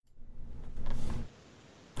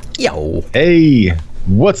Yo. Hey,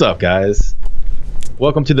 what's up, guys?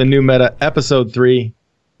 Welcome to the New Meta, episode 3.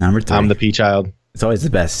 Number 3. I'm the ThaPchild. It's always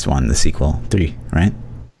the best one, the sequel. 3, right?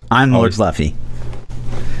 I'm Lord Fluffy.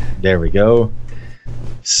 There we go.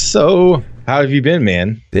 So, how have you been,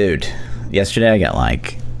 man? Dude, yesterday I got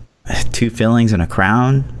like 2 fillings and a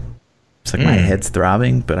crown. It's like my head's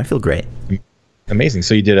throbbing, but I feel great. Amazing.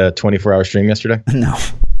 So you did a 24-hour stream yesterday? No.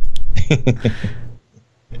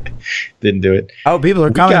 Didn't do it. Oh, people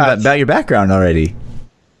are commenting about your background already.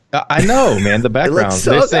 I know, man. The background.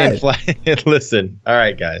 So they're saying listen, all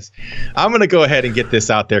right, guys. I'm going to go ahead and get this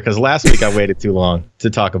out there because last week I waited too long to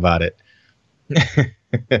talk about it.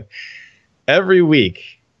 Every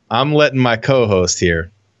week, I'm letting my co-host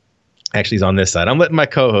here, actually he's on this side, I'm letting my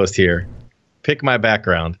co-host here pick my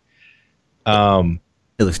background. It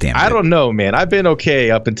looks damn good. I don't know, man. I've been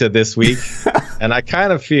okay up until this week, and I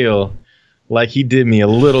kind of feel like he did me a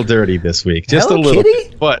little dirty this week. Just Hello a little Kitty?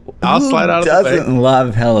 bit. But I'll slide out of the way. Doesn't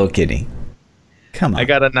love Hello Kitty? Come on. I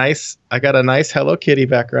got a nice Hello Kitty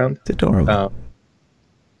background. It's adorable.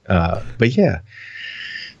 But yeah.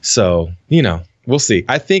 So, we'll see.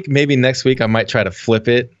 I think maybe next week I might try to flip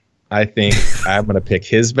it. I think I'm going to pick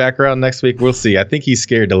his background next week. We'll see. I think he's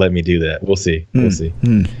scared to let me do that. We'll see. We'll see.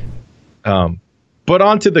 But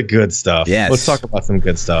on to the good stuff. Yes. Let's talk about some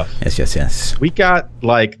good stuff. Yes. We got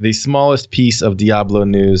like the smallest piece of Diablo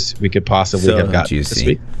news we could possibly have gotten this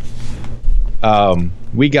week.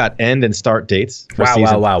 We got end and start dates.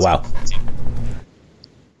 Wow.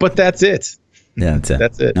 But that's it. Yeah,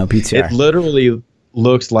 that's it. No PTR. It literally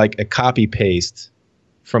looks like a copy paste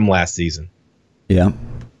from last season. Yeah.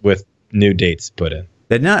 With new dates put in.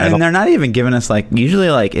 And they're not even giving us usually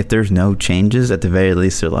if there's no changes, at the very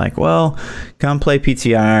least they're like, well, come play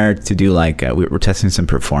PTR to do we're testing some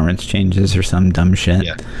performance changes or some dumb shit.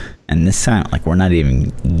 Yeah. And this time we're not even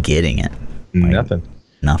getting it. Nothing.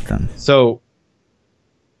 So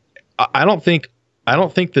I don't think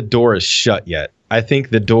the door is shut yet. I think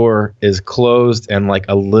the door is closed and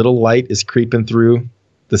a little light is creeping through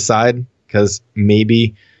the side because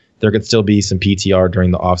maybe there could still be some PTR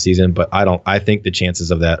during the off season, but I think the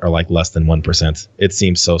chances of that are less than 1%. It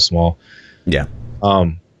seems so small. Yeah.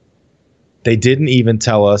 They didn't even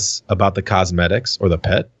tell us about the cosmetics or the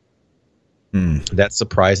pet. That's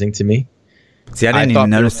surprising to me. See, I didn't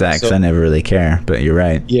even notice that because I never really care, but you're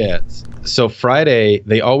right. Yeah. So Friday,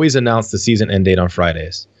 they always announce the season end date on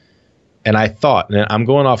Fridays. And I thought, and I'm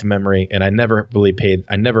going off memory, and I never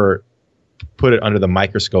put it under the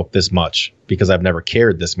microscope this much because I've never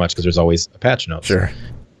cared this much because there's always a patch note. Sure.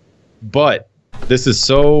 But this is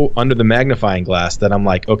so under the magnifying glass that I'm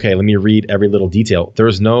like, okay, let me read every little detail.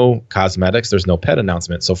 There's no cosmetics. There's no pet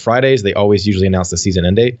announcement. So Fridays, they always usually announce the season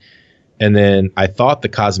end date. And then I thought the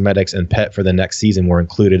cosmetics and pet for the next season were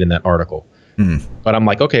included in that article. But I'm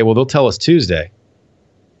like, okay, well, they'll tell us Tuesday.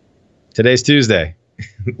 Today's Tuesday.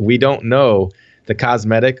 We don't know the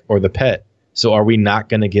cosmetic or the pet. So are we not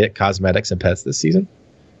going to get cosmetics and pets this season?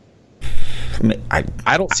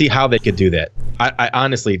 I don't see how they could do that. I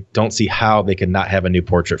honestly don't see how they could not have a new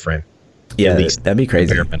portrait frame. Yeah, that'd be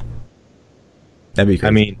crazy. That'd be crazy.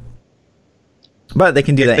 I mean, but they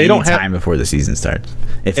can do that any time before the season starts.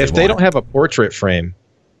 If they don't have a portrait frame,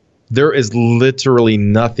 there is literally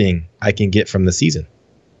nothing I can get from the season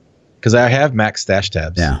because I have max stash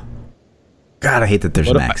tabs. Yeah. God, I hate that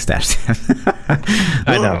there's max stash tabs.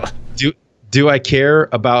 I know. Do I care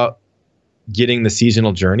about getting the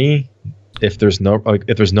seasonal journey if there's no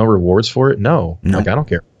rewards for it? No. I don't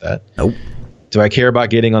care about that. Nope. Do I care about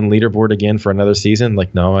getting on leaderboard again for another season?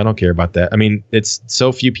 No, I don't care about that. I mean, it's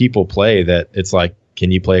so few people play that it's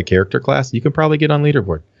can you play a character class? You can probably get on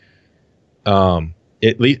leaderboard.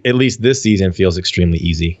 At least this season feels extremely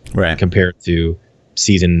easy, right? Compared to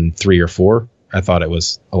season 3 or 4. I thought it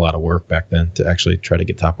was a lot of work back then to actually try to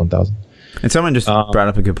get top 1,000. And someone just brought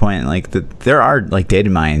up a good point. There are data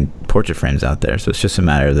mine portrait frames out there, so it's just a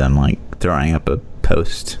matter of them throwing up a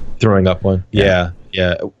post. Throwing up one, yeah.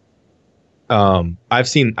 I've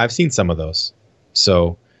seen some of those.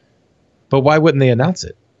 So, but why wouldn't they announce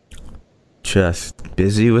it? Just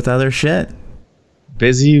busy with other shit.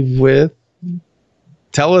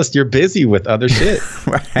 Tell us you're busy with other shit,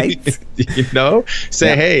 right?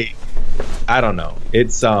 Say hey. I don't know.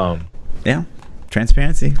 It's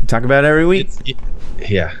transparency. We talk about it every week.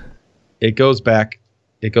 It goes back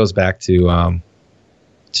to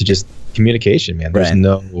just communication, man. There's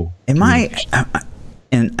no. And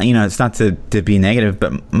it's not to be negative,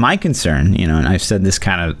 but my concern, and I've said this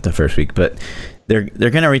kind of the first week, but they're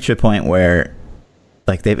going to reach a point where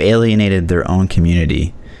they've alienated their own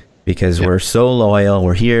community because we're so loyal.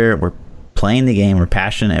 We're here. We're playing the game. We're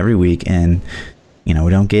passionate every week, and we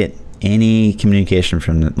don't get any communication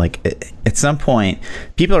from at some point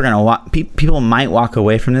people are gonna people might walk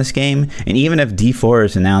away from this game, and even if D4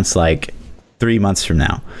 is announced like 3 months from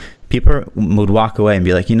now, people would walk away and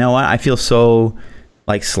be like, you know what, I feel so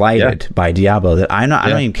like slighted by Diablo that I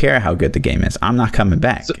don't even care how good the game is. I'm not coming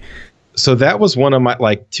back. So that was one of my,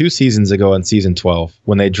 like 2 seasons ago in season 12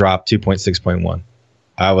 when they dropped 2.6.1.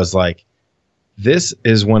 I was like, this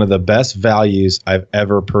is one of the best values I've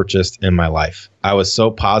ever purchased in my life. I was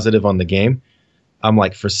so positive on the game. I'm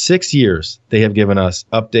like, for 6 years, they have given us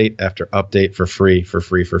update after update for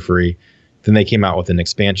free. Then they came out with an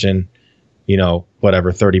expansion,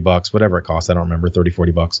 whatever, $30, whatever it costs. I don't remember,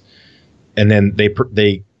 $30-$40. And then they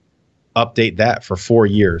update that for 4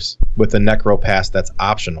 years with the Necro Pass that's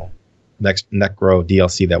optional. Next Necro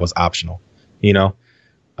DLC that was optional,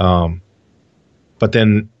 But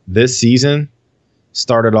then this season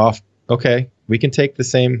started off, okay, we can take the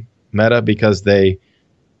same meta because they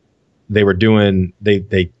were doing,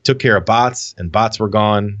 they took care of bots, and bots were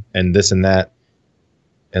gone and this and that.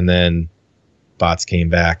 And then bots came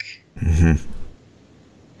back. Mm-hmm.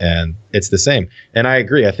 And it's the same. And I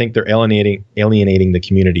agree. I think they're alienating the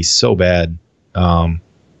community so bad.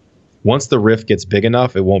 Once the rift gets big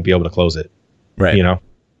enough, it won't be able to close it. Right.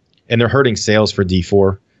 And they're hurting sales for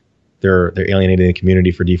D4. They're alienating the community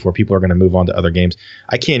for D4. People are going to move on to other games.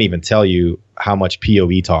 I can't even tell you how much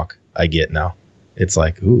PoE talk I get now. It's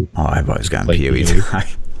like, ooh. Oh, I've always gotten PoE talk.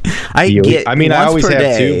 I get. I mean, I always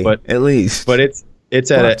have too, but at least. But it's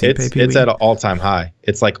at an all-time high.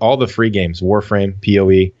 It's like all the free games: Warframe,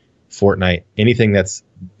 PoE, Fortnite, anything that's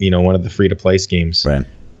one of the free-to-play schemes. Right.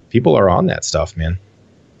 People are on that stuff, man.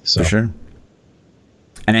 So. For sure.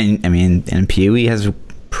 And I mean, PoE has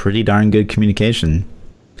pretty darn good communication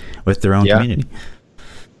with their own community.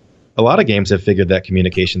 A lot of games have figured that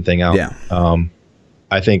communication thing out. Yeah.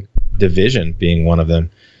 I think Division being one of them.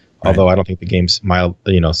 Right. Although I don't think the game's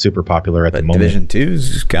super popular at the moment. Division 2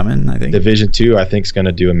 is coming, I think. Division 2, I think, is going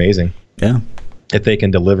to do amazing. Yeah. If they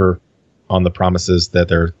can deliver on the promises that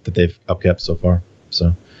they've upkept so far.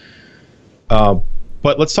 So,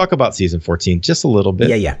 but let's talk about season 14 just a little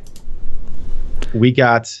bit. Yeah. We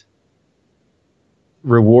got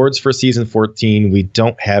rewards for season 14. We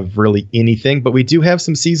don't have really anything, but we do have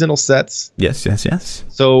some seasonal sets. Yes.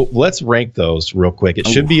 So let's rank those real quick. It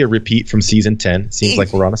should be a repeat from season 10. It seems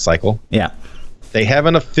like we're on a cycle. Yeah. They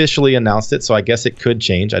haven't officially announced it, so I guess it could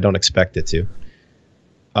change. I don't expect it to.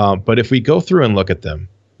 But if we go through and look at them,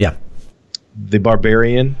 the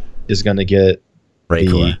Barbarian is going to get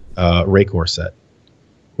the Raykor set.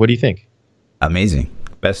 What do you think? Amazing.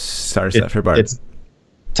 Best starter set for Barb. It's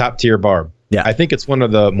top tier Barb. Yeah. I think it's one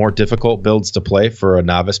of the more difficult builds to play for a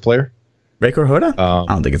novice player. Raykor Hoda? I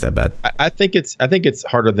don't think it's that bad. I think it's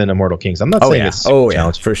harder than Immortal Kings. I'm not saying it's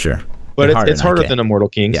challenging. For sure. But it's harder than Immortal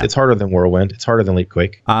Kings. Yeah. It's harder than Whirlwind. It's harder than Leap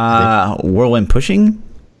Quake. Whirlwind pushing?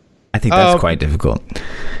 I think that's quite difficult.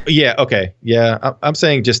 Yeah, okay. Yeah, I'm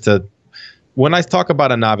saying when I talk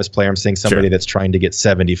about a novice player, I'm saying somebody that's trying to get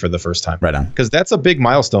 70 for the first time. Right on. Because that's a big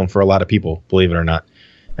milestone for a lot of people, believe it or not.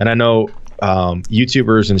 And I know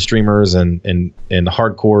YouTubers and streamers and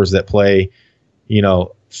hardcores that play,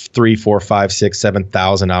 3, 4, 5, 6,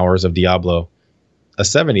 7,000 hours of Diablo. A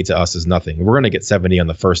 70 to us is nothing. We're going to get 70 on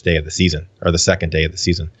the first day of the season or the second day of the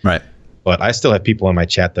season. Right. But I still have people in my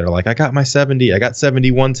chat that are like, I got my 70. I got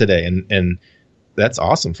 71 today. And that's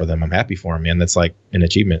awesome for them. I'm happy for them, man. That's like an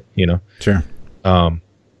achievement, Sure.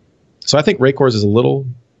 So I think Raykor's is a little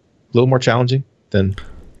more challenging than.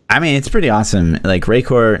 I mean, it's pretty awesome. Like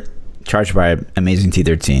Raykor, charged by amazing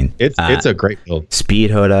T13. It's a great build.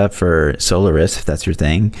 Speed Hoda for Solaris, if that's your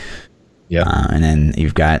thing. Yeah. And then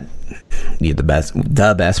you've got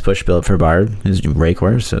the best push build for Barb is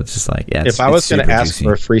Raykor. So it's just like, if I was going to ask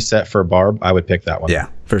for a free set for Barb, I would pick that one. Yeah,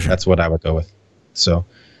 for sure. That's what I would go with. So,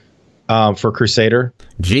 for Crusader.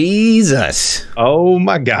 Jesus. Oh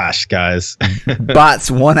my gosh, guys. Bots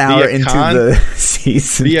 1 hour into the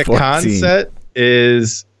season. The Akon set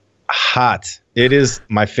is hot. It is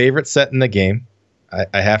my favorite set in the game.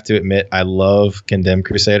 I have to admit, I love Condemned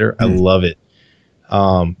Crusader. I love it.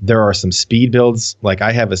 There are some speed builds. Like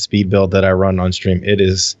I have a speed build that I run on stream. It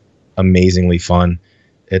is amazingly fun.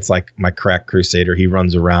 It's like my crack Crusader. He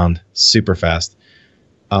runs around super fast.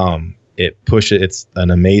 It's an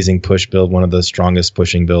amazing push build. One of the strongest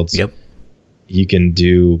pushing builds. Yep. You can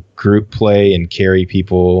do group play and carry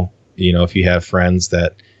people. If you have friends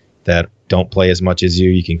that don't play as much as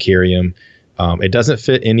you can carry them. It doesn't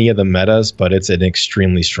fit any of the metas, but it's an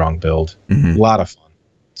extremely strong build. A lot of fun.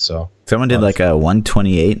 So someone did like a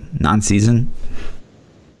 128 non-season.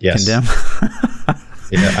 Yes. Condemn.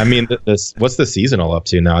 Yeah, I mean, what's the seasonal up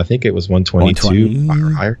to now? I think it was 122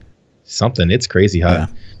 or higher. Something. It's crazy high. Yeah.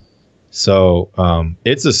 So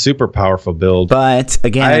it's a super powerful build. But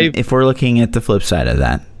again, if we're looking at the flip side of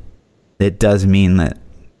that, it does mean that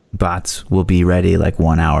bots will be ready like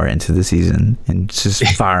 1 hour into the season and just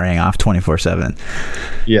firing off 24/7.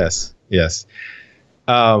 Yes.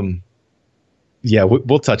 Yeah,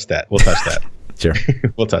 we'll touch that. Sure.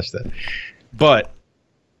 We'll touch that. But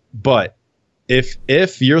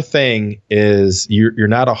if your thing is you're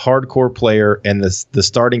not a hardcore player and the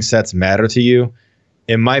starting sets matter to you,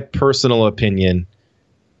 in my personal opinion,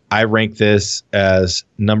 I rank this as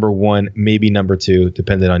number 1, maybe number 2,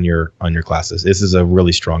 depending on your classes. This is a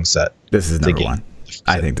really strong set. This is number 1.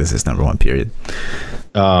 I think this is number 1, period.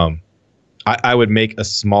 I would make a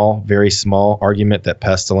very small argument that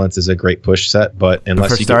Pestilence is a great push set, but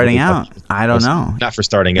unless you starting out, I don't know. Not for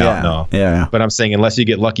starting out, no. Yeah. But I'm saying unless you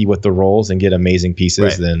get lucky with the rolls and get amazing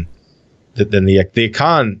pieces, then the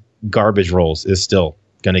Econ garbage rolls is still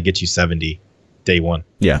going to get you 70 day 1.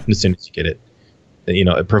 Yeah. As soon as you get it.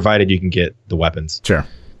 Provided you can get the weapons. Sure.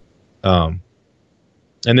 And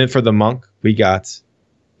then for the monk, we got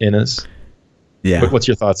Innas. Yeah. What's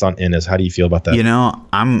your thoughts on Innas? How do you feel about that?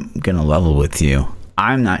 I'm going to level with you.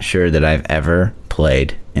 I'm not sure that I've ever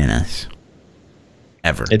played Innas.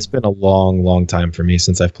 Ever. It's been a long, long time for me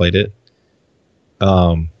since I've played it.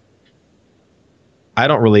 I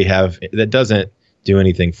don't really that doesn't do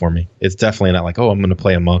anything for me. It's definitely not like, I'm going to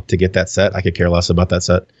play a monk to get that set. I could care less about that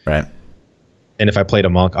set. Right. And if I played a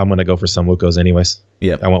monk, I'm going to go for some Wukos anyways.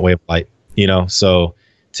 Yeah. I want Way of Light, So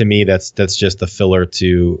to me, that's just a filler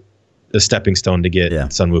to a stepping stone to get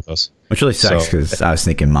Sun Wukos. Which really sucks because I was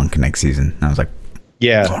thinking monk next season. I was like,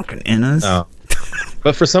 fucking Innas.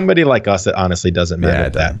 But for somebody like us, it honestly doesn't matter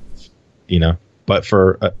that. But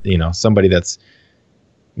for somebody that's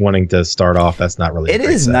wanting to start off, that's not really. It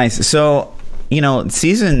is nice. So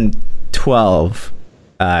season 12,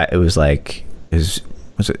 it was like was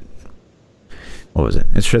it? What was it?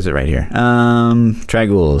 It says it right here.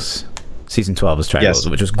 Dragules. Season 12 was Trials,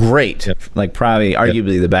 which was great. Yep. Like probably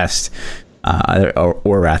arguably the best, or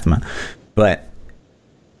Rathma. But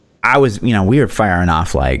I was, we were firing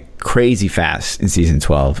off like crazy fast in season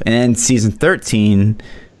 12. And then season 13,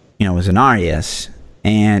 was an Arius.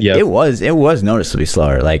 And it was noticeably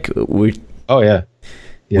slower. Like we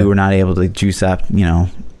were not able to juice up,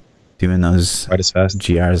 doing those quite as fast.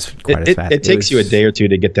 GRs quite as fast. It takes you a day or two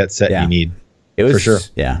to get that set you need. It was, for sure.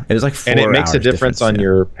 Yeah. It was like 4 hours. And it makes a difference on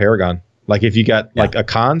your Paragon. Like if you got like a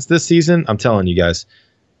cons this season, I'm telling you guys,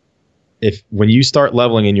 when you start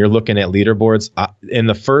leveling and you're looking at leaderboards, in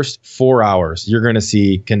the first 4 hours, you're going to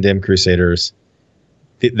see Condemned Crusaders,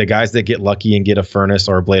 the guys that get lucky and get a Furnace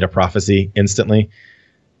or a Blade of Prophecy instantly.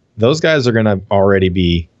 Those guys are going to already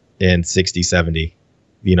be in 60, 70,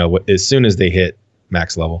 as soon as they hit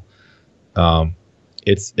max level.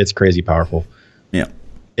 It's crazy powerful. Yeah.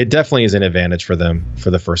 It definitely is an advantage for them for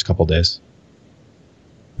the first couple days.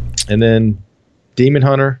 And then Demon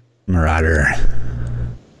Hunter. Marauder.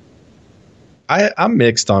 I'm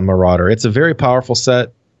mixed on Marauder. It's a very powerful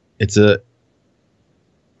set.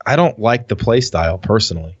 I don't like the play style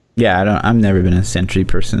personally. Yeah, I've never been a sentry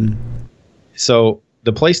person. So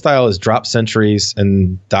the play style is drop sentries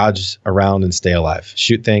and dodge around and stay alive.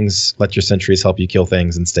 Shoot things, let your sentries help you kill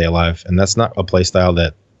things and stay alive. And that's not a play style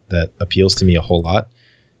that appeals to me a whole lot.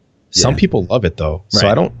 Some people love it though, so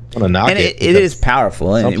I don't want to knock it. It is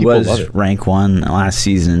powerful, and it was rank 1 last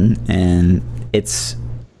season, and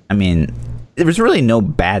there was really no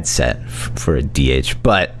bad set for a DH,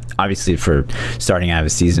 but obviously for starting out of a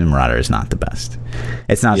season, Marauder is not the best.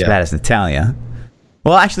 It's not as bad as Natalia.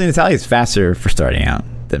 Well, actually, Natalia is faster for starting out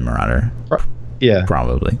than Marauder. Yeah,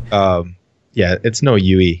 probably. It's no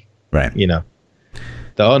UE, right?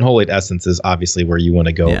 The Unholy Essence is obviously where you want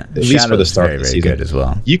to go, at least for the start of the season. Good as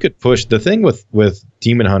well. You could push. The thing with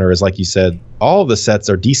Demon Hunter is, like you said, all of the sets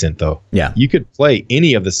are decent, though. Yeah. You could play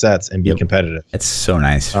any of the sets and be competitive. It's so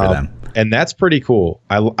nice for them. And that's pretty cool.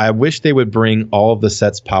 I wish they would bring all of the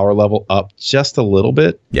sets power level up just a little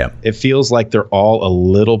bit. Yeah. It feels like they're all a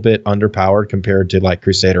little bit underpowered compared to like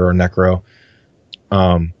Crusader or Necro.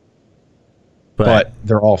 But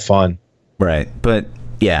they're all fun. Right. But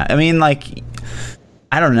yeah,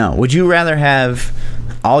 I don't know. Would you rather have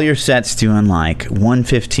all your sets doing like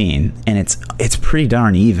 115 and it's pretty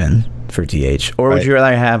darn even for DH, or would you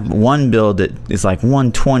rather have one build that is like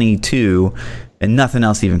 122 and nothing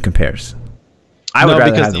else even compares? I would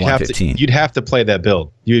rather have the 115. You'd have to play that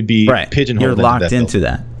build. You would be pigeonholed. You're locked into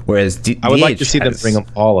that. Whereas I would like to see them bring them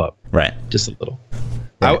all up. Right. Just a little.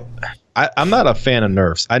 Right. I'm not a fan of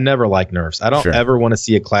nerfs. I never like nerfs. I don't ever want to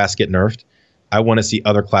see a class get nerfed. I want to see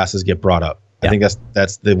other classes get brought up. Yeah. I think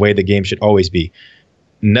that's the way the game should always be.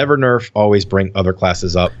 Never nerf, always bring other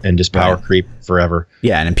classes up and just power creep forever.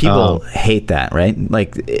 Yeah, and people hate that, right?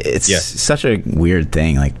 Like it's such a weird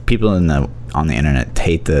thing. Like people on the internet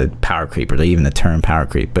hate the power creep or even the term power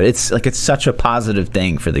creep, but it's such a positive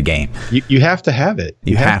thing for the game. You have to have it.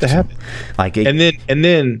 You have to have it. Like and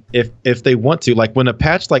then if they want to, like when a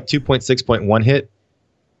patch like 2.6.1 hit,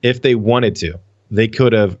 if they wanted to, they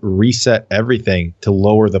could have reset everything to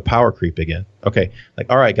lower the power creep again. Okay, like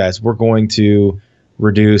all right, guys, we're going to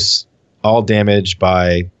reduce all damage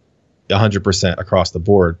by 100% across the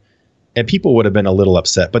board, and people would have been a little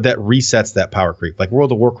upset, but that resets that power creep. Like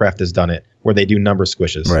World of Warcraft has done it where they do number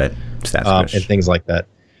squishes, right? Stat squish. And things like that.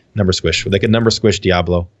 Number squish. They could number squish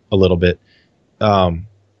Diablo a little bit.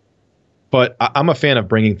 But I'm a fan of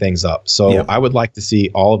bringing things up. So I would like to see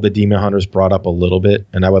all of the Demon Hunters brought up a little bit,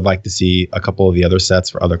 and I would like to see a couple of the other sets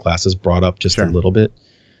for other classes brought up just a little bit,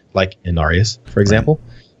 like Inarius, for example.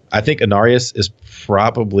 Right. I think Inarius is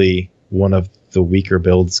probably one of the weaker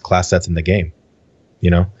builds class sets in the game. You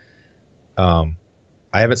know, I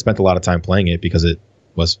haven't spent a lot of time playing it because it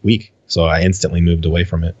was weak, so I instantly moved away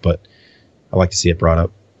from it. But I like to see it brought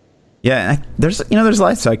up. Yeah, there's a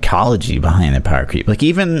lot of psychology behind the power creep. Like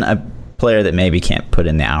even a player that maybe can't put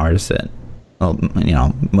in the hours that, well, you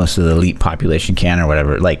know, most of the elite population can or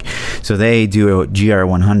whatever. Like, so they do a GR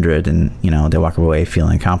 100 and, you know, they walk away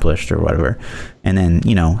feeling accomplished or whatever. And then,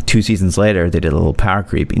 you know, 2 seasons later, they did a little power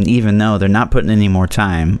creep. And even though they're not putting any more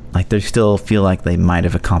time, like they still feel like they might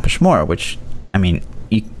have accomplished more, which, I mean,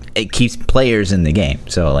 it keeps players in the game.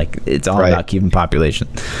 So like it's all about keeping population.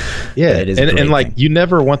 Yeah. And like you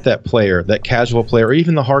never want that player, that casual player, or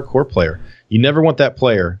even the hardcore player. You never want that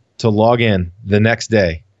player to log in the next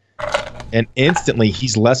day and instantly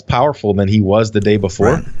he's less powerful than he was the day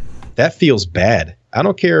before. Right. That feels bad. I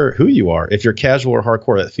don't care who you are. If you're casual or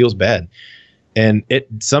hardcore, that feels bad. And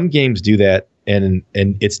some games do that, and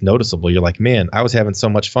it's noticeable. You're like, man, I was having so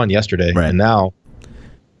much fun yesterday, and now,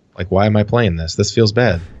 like, why am I playing this? This feels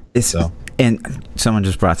bad. And someone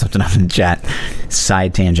just brought something up in the chat,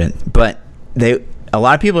 side tangent, but a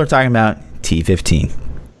lot of people are talking about T15.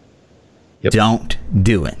 Yep. Don't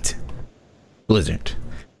do it, Blizzard.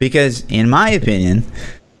 Because in my opinion,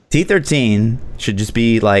 T13 should just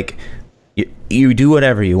be like, you do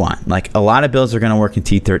whatever you want. Like a lot of builds are going to work in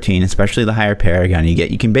T13, especially the higher Paragon.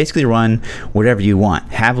 You can basically run whatever you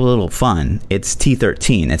want. Have a little fun. It's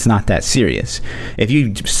T13. It's not that serious. If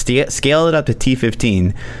you scale it up to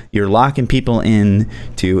T15, you're locking people in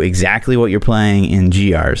to exactly what you're playing in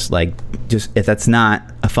GRs. Like, just if that's not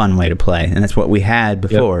a fun way to play, and that's what we had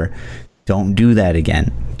before. Yep. Don't do that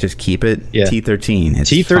again. Just keep it T13.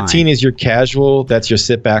 It's T13 fine. Is your casual. That's your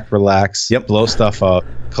sit back, relax, blow stuff up,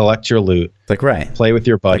 collect your loot. Like play with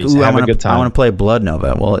your buddies, have a good time. I want to play Blood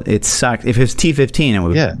Nova. Well, it sucks. If it's T15, it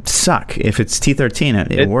would suck. If it's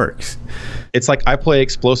T13, it works. It's like I play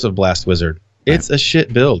Explosive Blast Wizard. It's a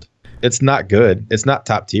shit build. It's not good. It's not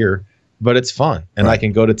top tier, but it's fun, and I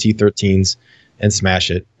can go to T13s and smash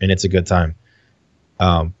it, and it's a good time.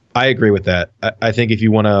 I agree with that. I think if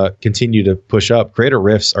you want to continue to push up, creator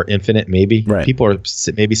rifts are infinite, maybe. Right. People are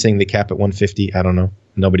maybe saying they cap at 150. I don't know.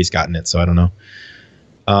 Nobody's gotten it, so I don't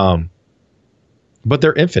know. But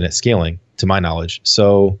they're infinite scaling, to my knowledge.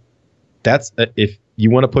 So that's if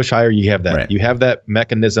you want to push higher, you have that. Right. You have that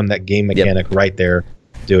mechanism, that game mechanic right there.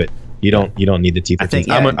 Do it. You don't need the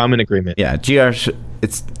T13. I'm in agreement. Yeah, GR,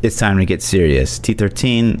 it's time to get serious.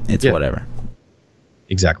 T13, it's whatever.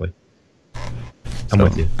 Exactly. I'm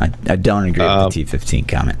with you. I don't agree with the T15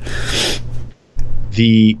 comment.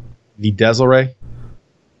 The Desleray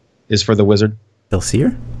is for the wizard.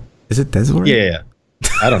 Delseer? Is it Desleray? Yeah.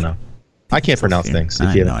 I don't know. I can't pronounce things.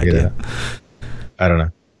 If you haven't figured it out. I don't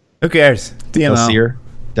know. Who cares? DMO. Delseer,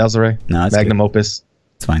 Desleray, no, Magnum good. Opus.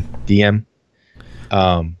 It's fine. DM.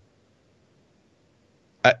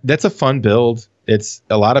 That's a fun build. It's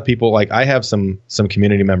a lot of people, like I have some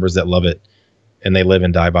community members that love it, and they live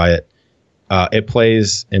and die by it. It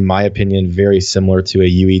plays, in my opinion, very similar to a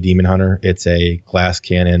UE Demon Hunter. It's a glass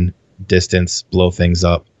cannon, distance, blow things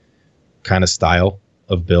up kind of style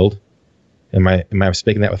of build. Am I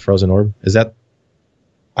speaking that with Frozen Orb? Is that?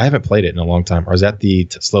 I haven't played it in a long time. Or is that the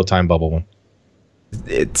slow time bubble one?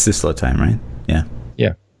 It's the slow time, right? Yeah.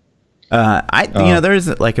 Yeah.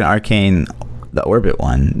 There's like an Arcane, the Orbit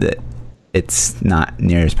one that it's not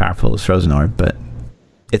near as powerful as Frozen Orb, but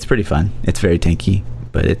it's pretty fun. It's very tanky.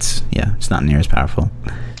 But it's not near as powerful.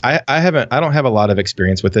 I don't have a lot of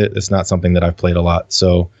experience with it. It's not something that I've played a lot.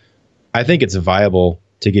 So I think it's viable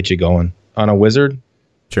to get you going. On a wizard,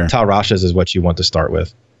 sure. Tal Rasha's is what you want to start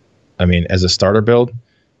with. I mean, as a starter build,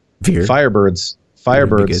 Veer. Firebirds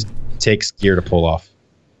takes gear to pull off.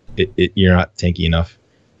 You're not tanky enough,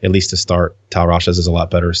 at least to start. Tal Rasha's is a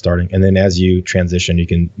lot better starting, and then as you transition, you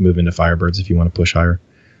can move into Firebirds if you want to push higher.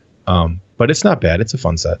 But it's not bad. It's a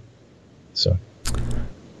fun set. So,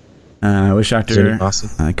 Wish Doctor.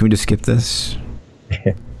 Can we just skip this?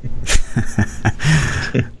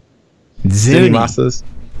 Zuni Masas.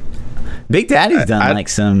 Big Daddy's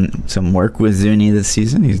done some work with Zuni this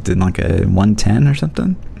season. He's done like a 110 or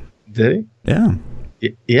something. Did he? Yeah.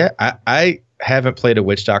 Yeah. I haven't played a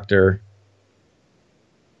Witch Doctor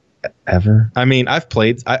ever. I mean, I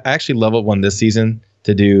actually leveled one this season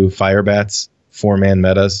to do Firebats 4-man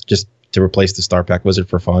metas just to replace the Star Pack Wizard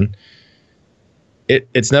for fun.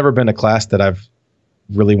 It's never been a class that I've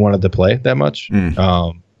really wanted to play that much.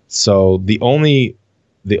 So the only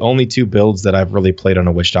 2 builds that I've really played on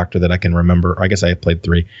a Witch Doctor that I can remember, I guess I played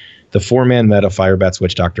 3. The 4-man meta Firebats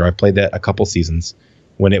Witch Doctor, I played that a couple seasons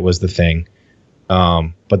when it was the thing.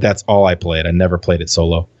 But that's all I played. I never played it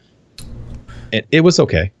solo. It was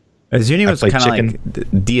okay. Zuni was kind of like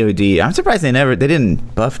DOD. I'm surprised they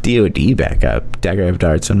didn't buff DOD back up. Dagger of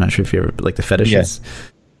Darts. I'm not sure if you ever like the fetishes.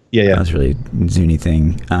 Yeah. That was really a Zuni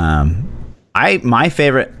thing. My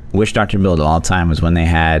favorite Witch Doctor build of all time was when they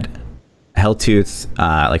had Helltooth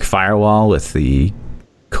like firewall with the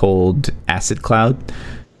cold acid cloud.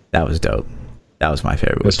 That was dope. That was my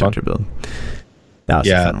favorite Witch Doctor build. That was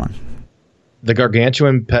a fun one. The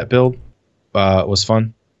Gargantuan pet build was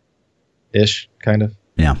fun ish, kind of.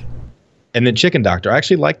 Yeah. And then Chicken Doctor. I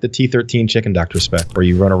actually like the T13 Chicken Doctor spec where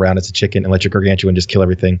you run around as a chicken and let your Gargantuan just kill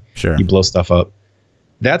everything. Sure. You blow stuff up.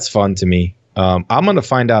 That's fun to me. I'm going to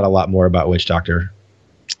find out a lot more about Witch Doctor.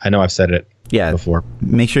 I know I've said it before.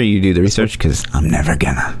 Make sure you do the research because I'm never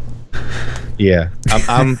gonna. Yeah,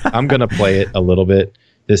 I'm gonna play it a little bit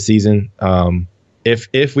this season.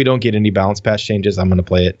 If we don't get any balance patch changes, I'm gonna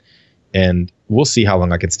play it, and we'll see how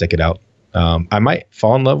long I can stick it out. I might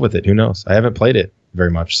fall in love with it. Who knows? I haven't played it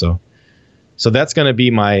very much, so that's gonna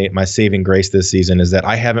be my saving grace this season is that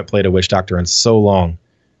I haven't played a Witch Doctor in so long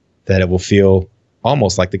that it will feel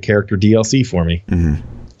almost like the character DLC for me. Mm-hmm.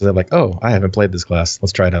 So I'm like, oh, I haven't played this class.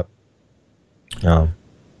 Let's try it out.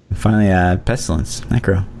 Finally, Pestilence,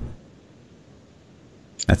 Necro.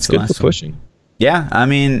 That's the good last for pushing. Yeah, I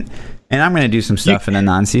mean, and I'm going to do some stuff in the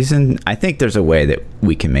non-season. I think there's a way that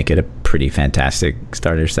we can make it a pretty fantastic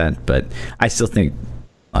starter set, but I still think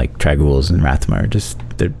like Tragghouls and Rathma are just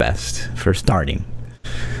their best for starting.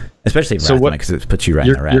 Especially Rathma because it puts you right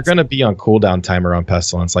in the rats. You're going to be on cooldown timer on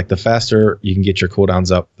Pestilence. Like the faster you can get your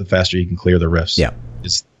cooldowns up, the faster you can clear the rifts. Yeah,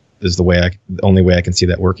 is the only way I can see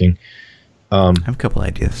that working. I have a couple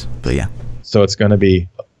ideas, but yeah. So it's going to be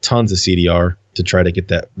tons of CDR to try to get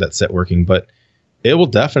that set working, but it will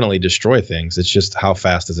definitely destroy things. It's just how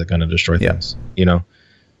fast is it going to destroy things? You know,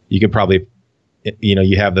 you could probably,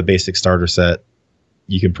 you have the basic starter set.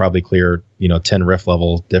 You can probably clear, 10 rift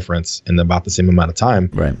level difference in about the same amount of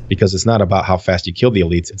time. Right. Because it's not about how fast you kill the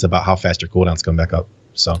elites. It's about how fast your cooldowns come back up.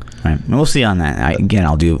 So. Right. We'll see on that.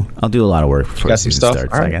 I'll do a lot of work before got some stuff.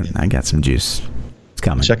 Starts. Right. I got some juice. It's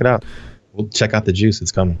coming. Check it out. We'll check out the juice.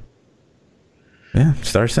 It's coming. Yeah.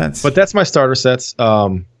 Starter sets. But that's my starter sets.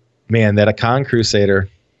 Man, that Akan Crusader.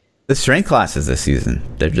 The strength classes this season.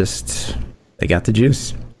 They got the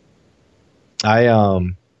juice.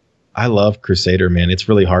 I love Crusader, man. It's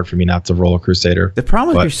really hard for me not to roll a Crusader. The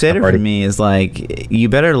problem with Crusader for me is like you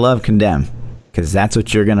better love Condemn because that's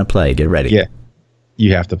what you're gonna play. Get ready. Yeah,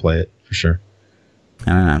 you have to play it for sure.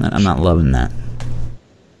 I'm not loving that.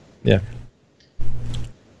 Yeah,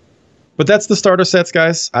 but that's the starter sets,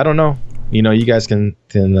 guys. I don't know. You guys can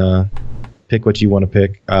pick what you want to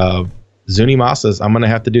pick. Zuni Masas. I'm gonna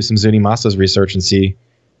have to do some Zuni Masas research and see,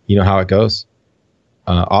 how it goes.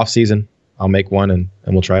 Off season. I'll make one and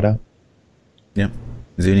we'll try it out. Yeah.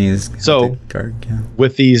 Zuni is so card, yeah.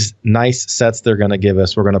 With these nice sets they're going to give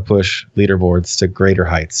us, we're going to push leaderboards to greater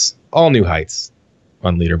heights, all new heights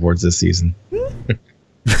on leaderboards this season.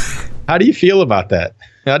 How do you feel about that?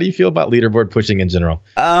 How do you feel about leaderboard pushing in general?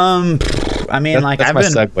 I mean, I've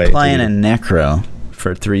been playing a Necro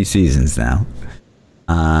for 3 seasons now.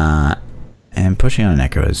 And pushing on a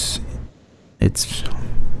Necro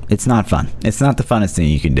it's not fun. It's not the funnest thing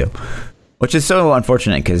you can do. Which is so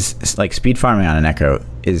unfortunate because like speed farming on an Echo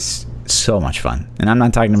is so much fun. And I'm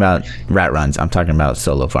not talking about rat runs. I'm talking about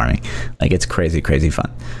solo farming. Like it's crazy, crazy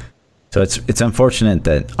fun. So it's unfortunate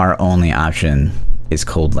that our only option is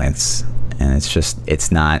Cold Lance. And it's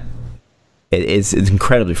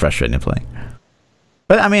incredibly frustrating to play.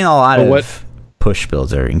 But I mean, a lot of push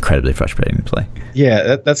builds are incredibly frustrating to play.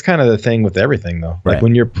 Yeah, that's kind of the thing with everything, though. Like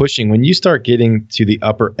when you're pushing, when you start getting to the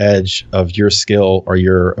upper edge of your skill or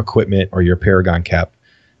your equipment or your Paragon cap,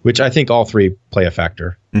 which I think all three play a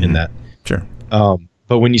factor in that. Sure.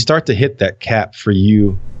 But when you start to hit that cap for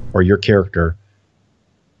you or your character,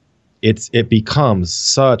 it becomes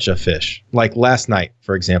such a fish. Like last night,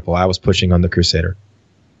 for example, I was pushing on the Crusader,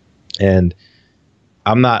 and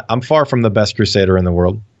I'm far from the best Crusader in the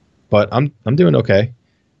world, but I'm doing okay.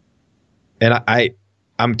 And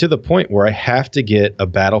I'm to the point where I have to get a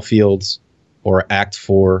Battlefields or Act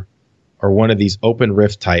 4 or one of these open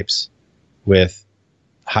rift types with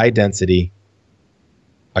high density,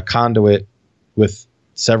 a conduit with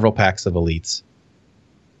several packs of elites.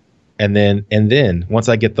 And then once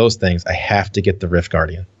I get those things, I have to get the Rift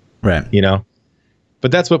Guardian. Right. You know?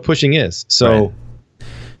 But that's what pushing is. So right.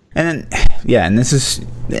 And then, yeah, and this is,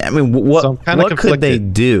 I mean, what could they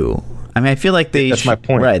do? I mean, I feel like that's my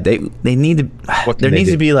point. Right. They need to, there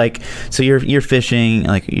needs to be like, so you're fishing,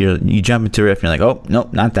 like you jump into Rift and you're like, oh,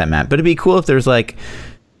 nope, not that map. But it'd be cool if there's like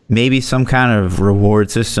maybe some kind of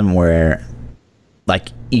reward system where like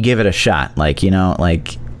you give it a shot, like, you know,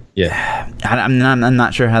 like, yeah, I'm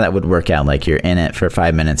not sure how that would work out. Like you're in it for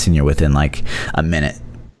 5 minutes and you're within like a minute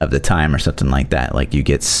of the time or something like that. Like you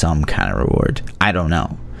get some kind of reward. I don't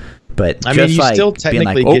know, but I mean, you still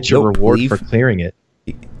technically get your reward for clearing it.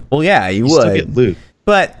 Well, yeah, you would. Still get loot.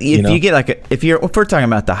 But if you get like if we're talking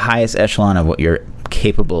about the highest echelon of what you're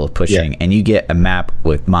capable of pushing, and you get a map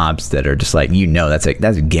with mobs that are just like, you know, that's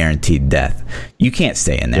a guaranteed death. You can't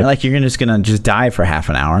stay in there. Like you're just gonna die for half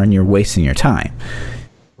an hour and you're wasting your time.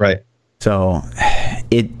 Right. So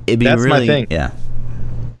it'd be that's really, my thing. Yeah.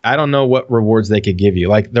 I don't know what rewards they could give you.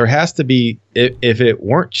 Like there has to be, if it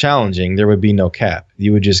weren't challenging, there would be no cap.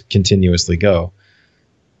 You would just continuously go.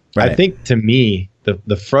 Right. I think to me,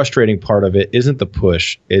 the frustrating part of it isn't the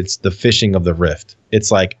push. It's the fishing of the rift. It's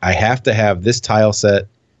like, I have to have this tile set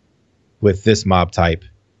with this mob type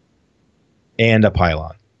and a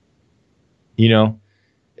pylon. You know,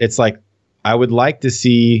 it's like, I would like to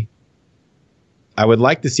see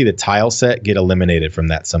the tile set get eliminated from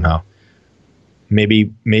that somehow.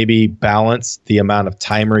 Maybe balance the amount of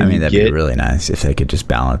timer you get. I mean, that'd be really nice if they could just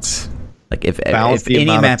balance. Like if any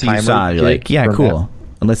amount map you saw, you're like, yeah, cool.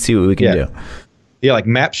 Let's see what we can do. Yeah, like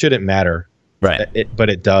map shouldn't matter. Right.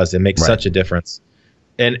 But it does. It makes such a difference.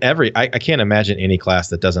 And I can't imagine any class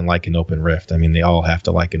that doesn't like an open rift. I mean, they all have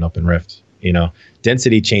to like an open rift. You know,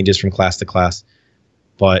 density changes from class to class.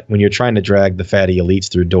 But when you're trying to drag the fatty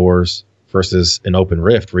elites through doors versus an open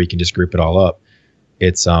rift where you can just group it all up,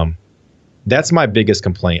 it's that's my biggest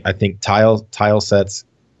complaint. I think tile sets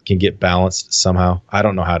can get balanced somehow. I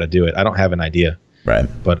don't know how to do it. I don't have an idea. Right.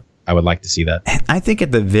 But I would like to see that. I think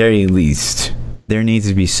at the very least there needs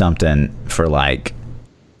to be something for like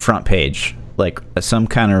front page, like some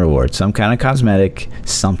kind of reward, some kind of cosmetic,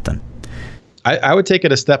 something. I would take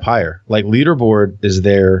it a step higher. Like leaderboard is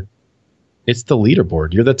there. It's the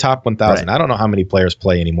leaderboard. You're the top 1,000. Right. I don't know how many players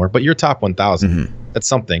play anymore, but you're top 1,000. Mm-hmm. That's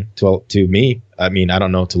something to me. I mean, I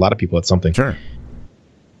don't know. To a lot of people, it's something. Sure.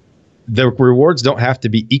 The rewards don't have to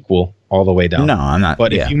be equal all the way down. No, I'm not.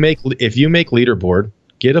 But if you make leaderboard,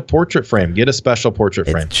 get a portrait frame. Get a special portrait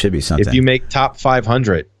frame. It should be something. If you make top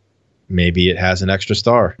 500, maybe it has an extra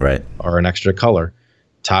star, right, or an extra color.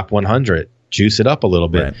 Top 100. Juice it up a little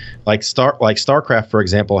bit. Right. Like StarCraft, for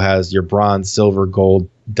example, has your bronze, silver, gold,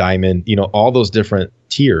 diamond, you know, all those different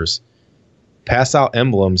tiers. Pass out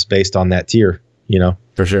emblems based on that tier, you know.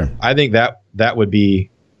 For sure. I think that would be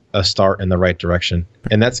a start in the right direction.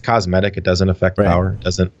 And that's cosmetic. It doesn't affect power. It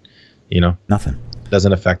doesn't, you know. Nothing.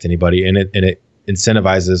 Doesn't affect anybody. And it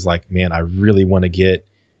incentivizes like, man, I really want to get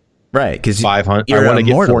right, because 500. I want to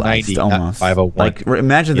get 490, almost. not 501. Like,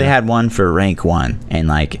 imagine they had one for rank 1, and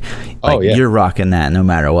like you're rocking that no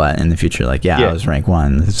matter what in the future. Like, I was rank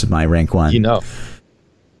 1. This is my rank 1. You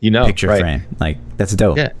know, picture frame. Like, that's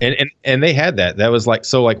dope. Yeah, and they had that. That was like,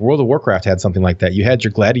 so like World of Warcraft had something like that. You had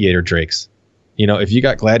your gladiator drakes. You know, if you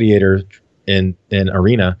got gladiator in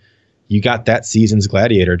arena, you got that season's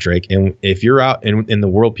gladiator drake. And if you're out in the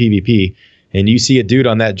world PvP and you see a dude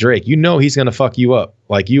on that drake, you know he's gonna fuck you up.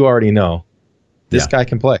 Like, you already know this guy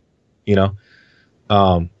can play, you know.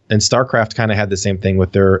 And StarCraft kind of had the same thing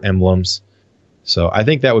with their emblems. So I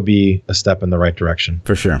think that would be a step in the right direction.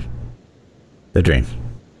 For sure. The dream.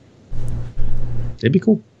 It'd be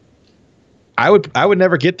cool. I would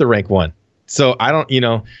never get the rank 1. So I don't, you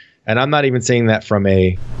know, and I'm not even saying that from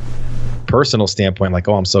a personal standpoint, like,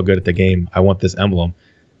 oh, I'm so good at the game, I want this emblem.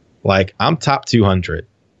 Like, I'm top 200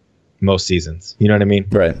 most seasons. You know what I mean?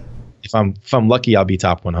 Right. if I'm lucky, I'll be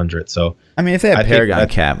top 100. So I mean, if they have Paragon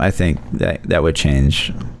cap, I think that would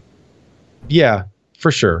change. Yeah,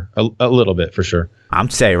 for sure, a little bit for sure. I'm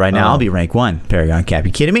saying right now I'll be rank 1 Paragon cap.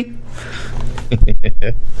 You kidding me?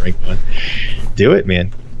 Rank 1, do it,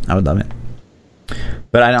 man. I would love it.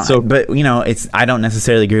 But I don't. So, but I don't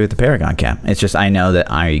necessarily agree with the Paragon cap. It's just I know that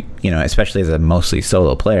especially as a mostly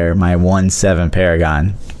solo player, my 1.7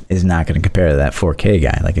 Paragon is not going to compare to that 4K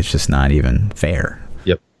guy. Like, it's just not even fair.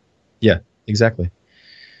 Yep. Yeah. Exactly.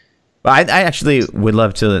 But I actually would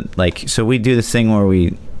love to, like, so we do this thing where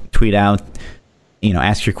we tweet out,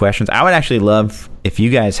 ask your questions. I would actually love if you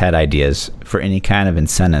guys had ideas for any kind of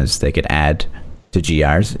incentives they could add to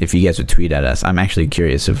GRs, if you guys would tweet at us. I'm actually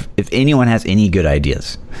curious if anyone has any good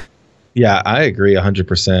ideas. Yeah, I agree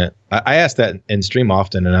 100%. I ask that in stream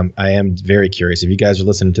often, and I am very curious. If you guys are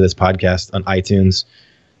listening to this podcast on iTunes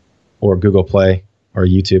or Google Play or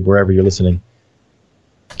YouTube, wherever you're listening,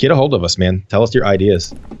 get a hold of us, man. Tell us your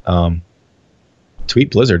ideas.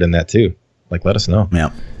 Tweet Blizzard in that too. Like, let us know.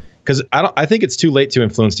 Yeah. Because I think it's too late to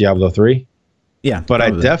influence Diablo 3. Yeah. But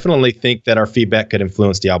probably. I definitely think that our feedback could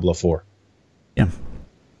influence Diablo 4. Yeah.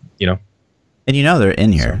 And they're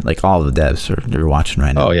in here. Like, all the devs they're watching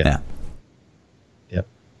right now. Oh yeah. Yep.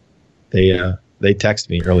 They texted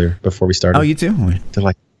me earlier before we started. Oh, you too? They're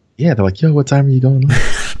like, yo, what time are you going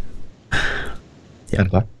live? 10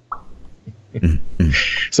 o'clock.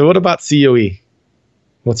 So what about COE?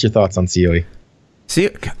 What's your thoughts on COE? See,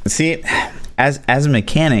 as a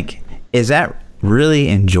mechanic, is that really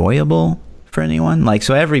enjoyable for anyone? Like,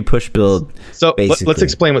 so every push build. So let's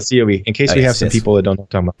explain what COE, in case we have some people that don't know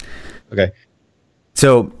what I'm talking about. Okay.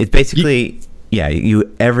 So it's basically,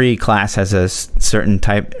 every class has a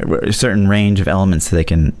certain range of elements that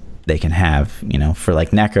they can have. For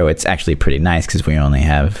like Necro, it's actually pretty nice because we only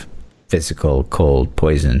have physical, cold,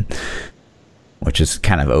 poison, which is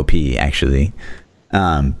kind of OP actually.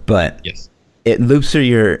 But yes. It loops through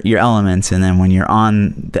your elements, and then when you're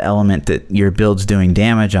on the element that your build's doing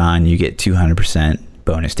damage on, you get 200%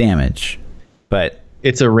 bonus damage. But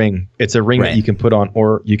it's a ring. It's a ring that you can put on,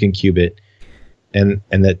 or you can cube it, and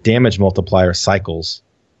that damage multiplier cycles.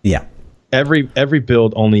 Yeah. Every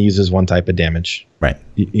build only uses one type of damage. Right.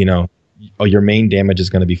 Your main damage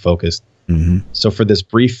is going to be focused. Mm-hmm. So for this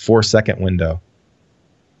brief 4-second window,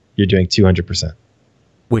 you're doing 200%.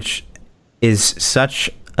 Which is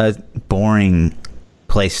such a boring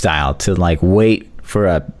play style to like wait for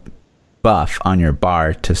a buff on your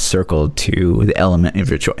bar to circle to the element of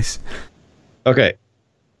your choice. Okay.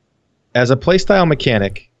 As a playstyle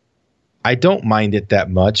mechanic, I don't mind it that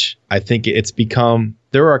much. I think it's become,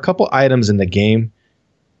 there are a couple items in the game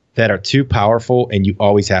that are too powerful and you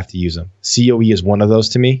always have to use them. COE is one of those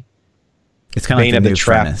to me. It's kind of like the new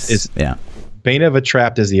Trapped. Bane of a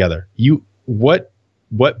Trapped is the other. What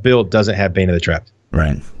build doesn't have Bane of the Trapped?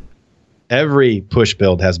 Right. Every push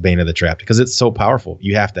build has Bane of the Trapped because it's so powerful.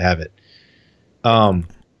 You have to have it.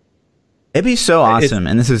 It'd be so awesome,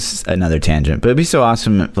 and this is another tangent, but it'd be so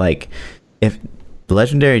awesome if the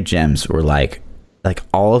legendary gems were like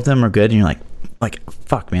all of them are good, and you're like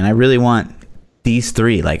fuck, man, I really want these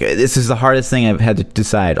 3. Like, this is the hardest thing I've had to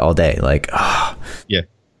decide all day. Like, yeah.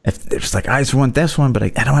 If it's like, I just want this one, but I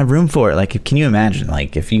don't have room for it. Like, can you imagine?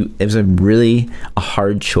 Like, it was a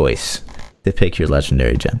hard choice to pick your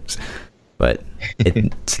legendary gems, but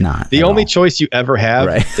it's not. The only choice you ever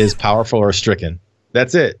have is powerful or stricken.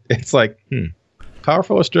 That's it. It's like,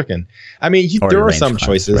 powerful or stricken. I mean, there are some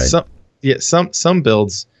choices. Right. Some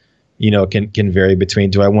builds, can vary between,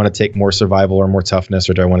 do I want to take more survival or more toughness,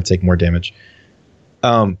 or do I want to take more damage?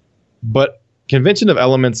 But convention of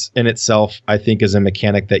elements in itself, I think, is a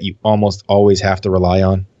mechanic that you almost always have to rely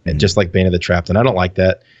on, and just like Bane of the Trapped, and I don't like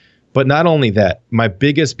that. But not only that, my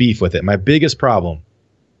biggest beef with it, my biggest problem,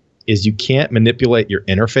 is you can't manipulate your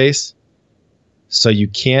interface, so you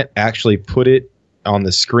can't actually put it on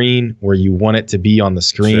the screen where you want it to be on the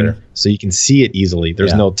screen, so you can see it easily.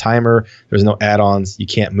 There's no timer, there's no add-ons, you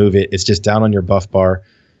can't move it. It's just down on your buff bar.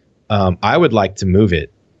 I would like to move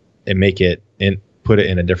it and make it and put it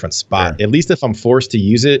in a different spot. Sure. At least if I'm forced to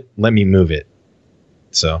use it, let me move it.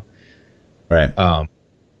 So, right.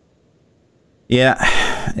 Yeah,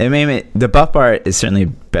 I mean, the buff bar is certainly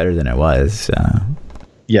better than it was.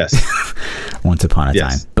 Yes. Once upon a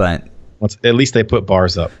time, but at least they put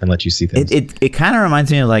bars up and let you see things. It kind of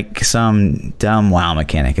reminds me of like some dumb WoW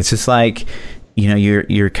mechanic. It's just like,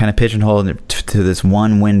 you're kind of pigeonholed to this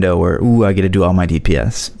one window where, I get to do all my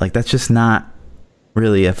DPS. Like, that's just not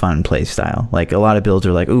really a fun play style. Like, a lot of builds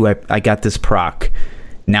are like, I got this proc,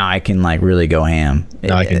 now I can like really go ham.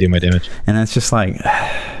 Now I can do my damage. And that's just like,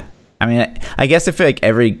 I mean, I guess if like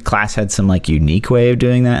every class had some like unique way of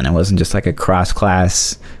doing that, and it wasn't just like a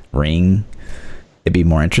cross-class ring, it'd be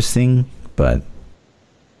more interesting. But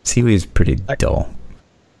Seaweed is pretty dull.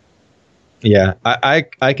 Yeah,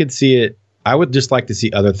 I could see it. I would just like to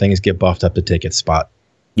see other things get buffed up to take its spot.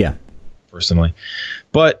 Yeah, personally,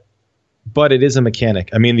 but it is a mechanic.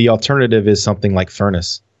 I mean, the alternative is something like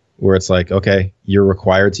Furnace, where it's like, okay, you're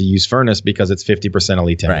required to use Furnace because it's 50%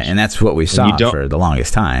 elite damage. Right, and that's what we saw for the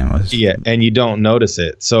longest time. Yeah, and you don't notice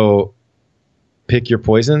it. So pick your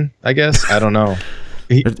poison, I guess. I don't know.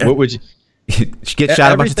 What would you... Get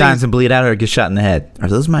shot a bunch of times and bleed out, or get shot in the head. Are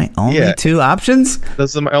those my only two options?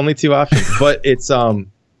 Those are my only two options. But it's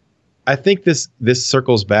I think this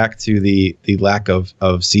circles back to the lack of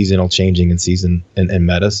seasonal changing in season and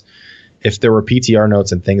metas. If there were PTR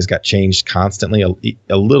notes and things got changed constantly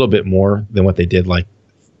a little bit more than what they did, like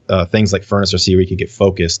things like Furnace or Sea, where you could get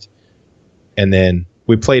focused, and then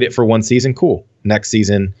we played it for one season, cool. Next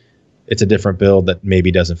season, it's a different build that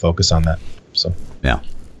maybe doesn't focus on that. So yeah.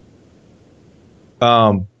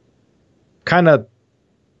 Kind of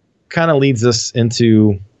leads us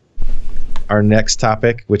into our next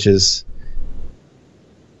topic, which is,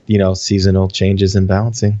 seasonal changes in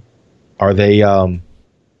balancing. Are they,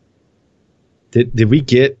 did we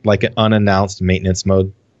get like an unannounced maintenance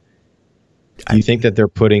mode? Do you think that they're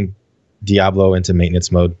putting Diablo into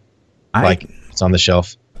maintenance mode? Like it's on the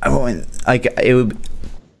shelf? Like it would,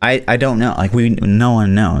 I don't know. Like no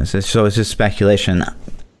one knows. So it's just speculation.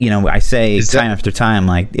 I say time after time,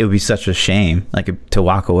 like it would be such a shame, like to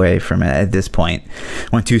walk away from it at this point,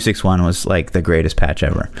 when 2.6.1 was like the greatest patch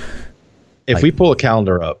ever. If we pull a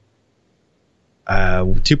calendar up,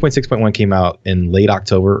 2.6.1 came out in late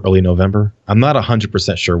October, early November. I'm not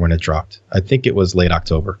 100% sure when it dropped. I think it was late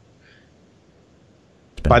October.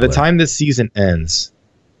 By the time this season ends,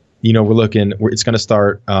 it's going to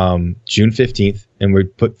start June 15th, and we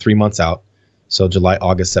put 3 months out, so July,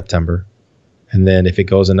 August, September. And then if it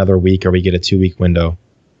goes another week or we get a 2-week window,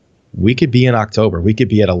 we could be in October. We could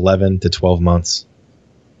be at 11 to 12 months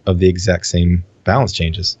of the exact same balance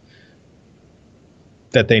changes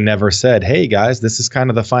that they never said, hey, guys, this is kind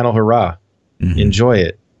of the final hurrah. Mm-hmm. Enjoy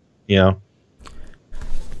it.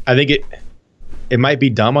 I think it might be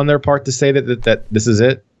dumb on their part to say that this is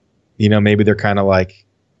it. Maybe they're kind of like,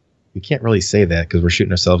 we can't really say that because we're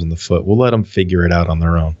shooting ourselves in the foot. We'll let them figure it out on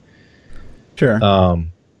their own. Sure.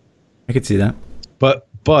 I could see that.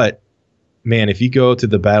 But man, if you go to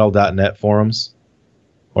the battle.net forums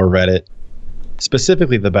or Reddit,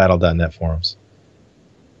 specifically the battle.net forums,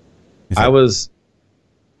 I was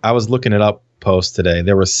looking it up posts today.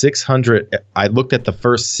 There were 600. I looked at the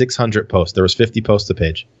first 600 posts. There was 50 posts a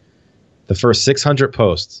page. The first 600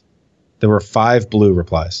 posts, there were 5 blue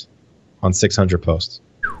replies on 600 posts.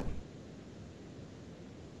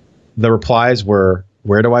 The replies were,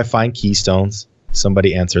 where do I find keystones?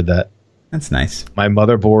 Somebody answered that. That's nice. My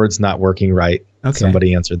motherboard's not working right. Okay.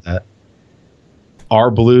 Somebody answered that. Are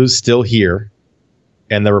blues still here?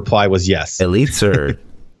 And the reply was yes. Elites or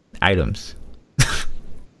items?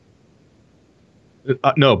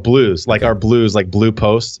 No, blues. Like our blues, like blue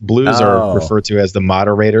posts. Blues are referred to as the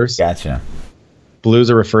moderators. Gotcha. Blues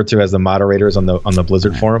are referred to as the moderators on the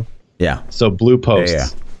Blizzard forum. Yeah. So blue posts. Yeah.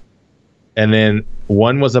 And then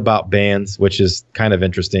one was about bans, which is kind of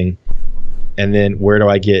interesting. And then where do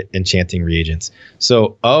I get enchanting reagents?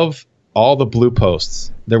 So of all the blue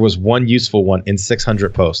posts, there was one useful one in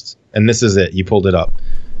 600 posts. And this is it. You pulled it up.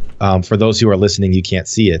 For those who are listening, you can't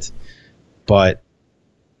see it. But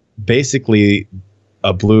basically,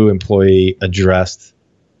 a blue employee addressed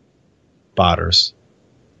botters.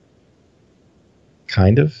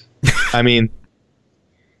 Kind of. I mean,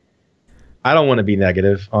 I don't want to be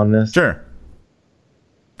negative on this. Sure.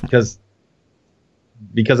 Because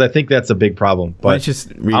I think that's a big problem. But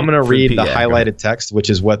I'm going to read the highlighted text, which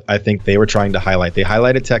is what I think they were trying to highlight. They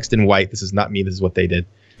highlighted text in white. This is not me. This is what they did.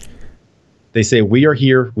 They say, we are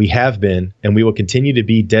here, we have been, and we will continue to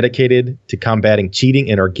be dedicated to combating cheating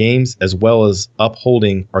in our games as well as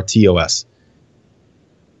upholding our TOS.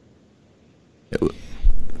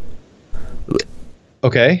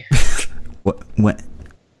 Okay. When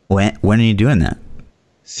are you doing that?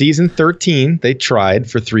 Season 13, they tried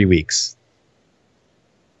for 3 weeks.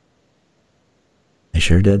 I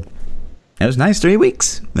sure did. It was nice 3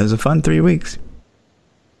 weeks. It was a fun 3 weeks.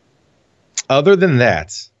 Other than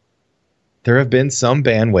that, there have been some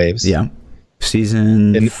ban waves. Yeah.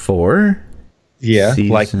 Season 4? Yeah, Season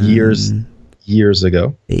like years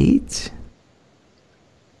ago. 8?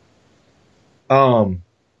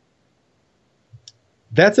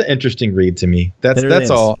 That's an interesting read to me. That's It really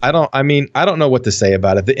is. all. I don't know what to say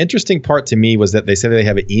about it. The interesting part to me was that they said they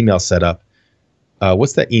have an email set up.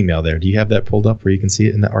 What's that email there? Do you have that pulled up where you can see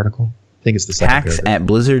it in that article? I think it's the second paragraph.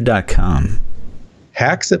 Hacks@blizzard.com.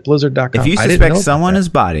 Hacks@blizzard.com. If you suspect someone is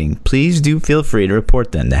botting, please do feel free to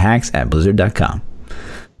report them to hacks@blizzard.com.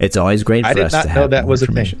 It's always great for us to have. I did not know that was a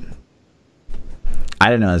thing. I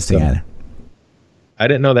didn't know that was a thing either. I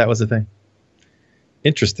didn't know that was a thing.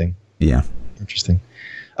 Interesting. Yeah. Interesting.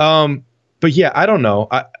 But yeah, I don't know.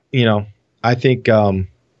 I think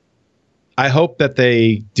I hope that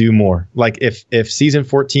they do more. Like if season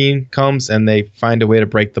 14 comes and they find a way to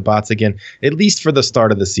break the bots again, at least for the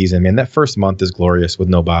start of the season, man, that first month is glorious with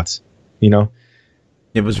no bots.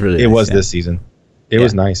 It was really. It nice, was this season. It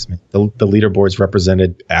was nice, man. The leaderboards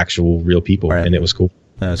represented actual real people, and it was cool.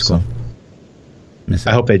 That was cool.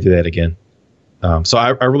 I hope they do that again. So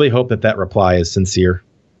I really hope that reply is sincere.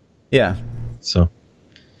 Yeah. So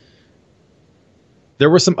there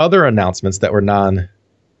were some other announcements that were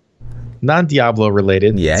non-Diablo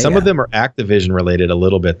related. Yeah. Some of them are Activision related a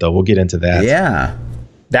little bit, though. We'll get into that. Yeah.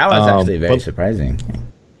 That was actually very surprising.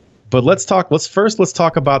 But let's talk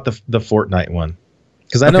about the Fortnite one.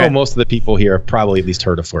 Because I know most of the people here have probably at least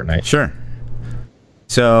heard of Fortnite. Sure.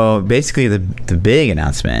 So basically the big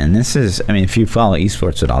announcement, and this is, if you follow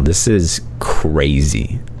esports at all, this is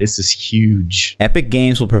crazy. This is huge. Epic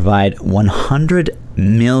Games will provide $100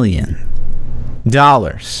 million for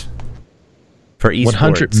esports.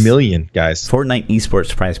 100 million, guys. Fortnite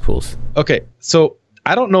esports prize pools. Okay, so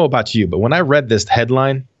I don't know about you, but when I read this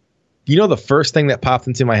headline, the first thing that popped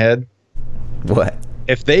into my head? What?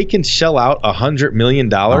 If they can shell out $100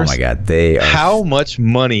 million, oh my God, they are. How much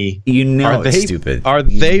money are they stupid? Are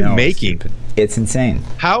they making? It's insane.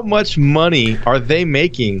 How much money are they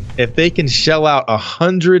making if they can shell out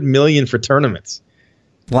 $100 million for tournaments?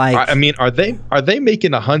 Like, are they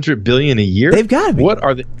making $100 billion a year? They've got to be. What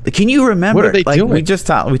are they? Can you remember? What are they doing? We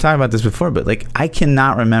talked about this before, but I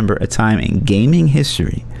cannot remember a time in gaming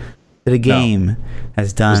history that a game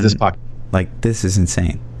has done this this is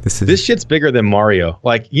insane. This shit's bigger than Mario.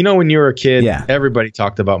 When you were a kid, everybody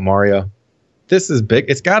talked about Mario. This is big.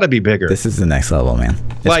 It's got to be bigger. This is the next level, man.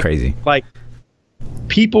 It's crazy.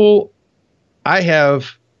 People, I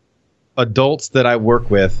have adults that I work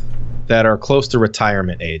with that are close to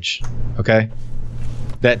retirement age, okay?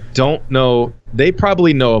 That don't know, they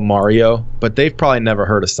probably know of Mario, but they've probably never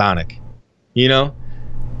heard of Sonic.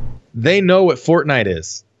 They know what Fortnite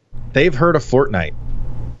is. They've heard of Fortnite.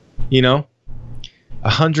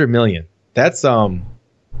 100 million. That's crazy.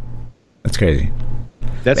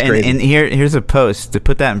 That's crazy. And here's a post to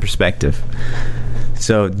put that in perspective.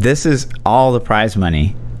 So this is all the prize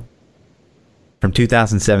money from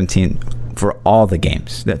 2017 for all the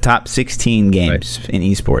games, the top 16 games in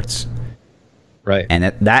esports. Right.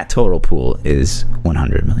 And that total pool is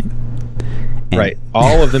 100 million. And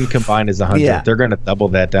all of them combined is 100. Yeah. They're going to double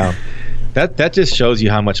that down. That just shows you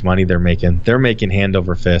how much money they're making. They're making hand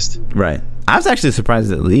over fist. Right. I was actually surprised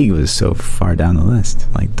that League was so far down the list.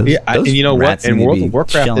 Those and you know what? And World of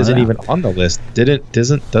Warcraft isn't even on the list.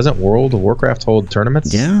 Doesn't World of Warcraft hold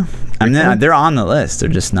tournaments? Yeah. They're on the list. They're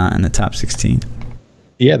just not in the top 16.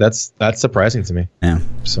 Yeah, that's surprising to me. Yeah.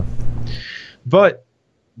 So, but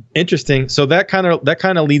interesting. So that kind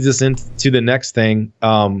of leads us into the next thing.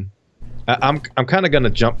 I'm kind of going to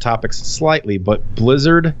jump topics slightly, but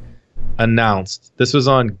Blizzard announced, this was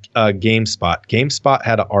on GameSpot. GameSpot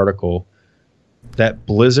had an article that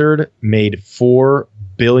Blizzard made $4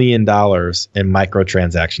 billion in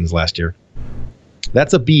microtransactions last year.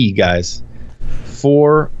 That's a B, guys.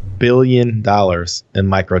 $4 billion in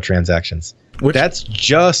microtransactions. That's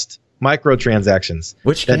just microtransactions.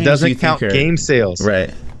 That doesn't count game sales.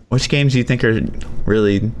 Right. Which games do you think are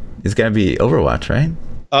really is going to be Overwatch, right?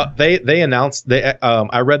 They announced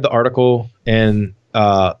I read the article, and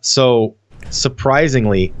so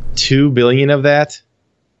surprisingly, $2 billion of that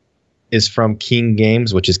is from King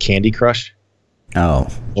Games, which is Candy Crush. Oh,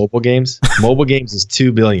 mobile games. Mobile games is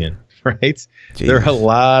 $2 billion, right? Jeez. There are a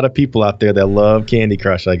lot of people out there that love Candy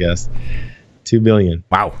Crush, I guess. $2 billion.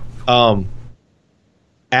 Wow.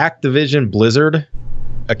 Activision Blizzard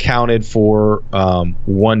accounted for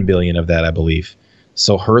 $1 billion of that, I believe.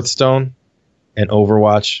 So Hearthstone and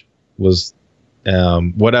Overwatch was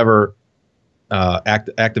whatever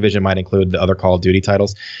Activision might include the other Call of Duty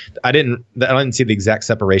titles. I didn't see the exact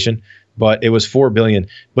separation, but it was $4 billion.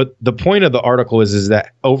 But the point of the article is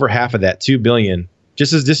that over half of that, $2 billion,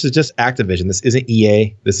 this is just Activision. This isn't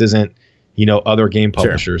EA. This isn't other game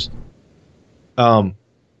publishers. Sure.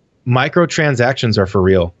 Microtransactions are for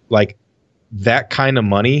real. That kind of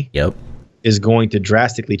money. Yep. is going to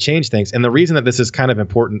drastically change things. And the reason that this is kind of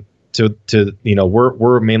important to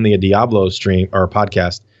we're mainly a Diablo stream or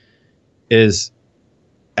podcast, is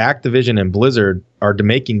Activision and Blizzard are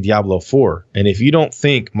making Diablo 4. And if you don't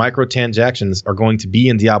think microtransactions are going to be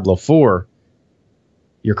in Diablo 4,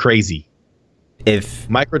 you're crazy. If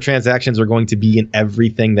microtransactions are going to be in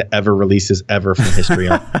everything that ever releases ever from history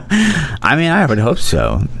on. I mean, I would hope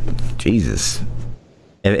so. Jesus.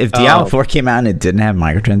 If Diablo 4 came out and it didn't have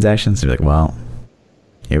microtransactions, they'd be like, well,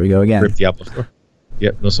 here we go again. Rip Diablo 4.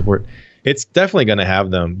 Yep, no support. It's definitely going to have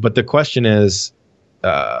them. But the question is,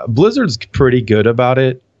 Blizzard's pretty good about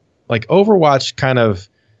it. Like, Overwatch kind of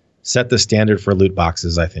set the standard for loot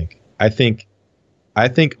boxes, I think. I think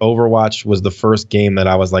Overwatch was the first game that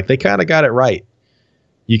I was like, they kind of got it right.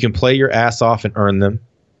 You can play your ass off and earn them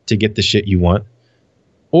to get the shit you want.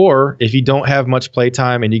 Or if you don't have much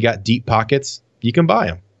playtime and you got deep pockets, you can buy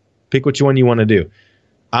them. Pick which one you want to do.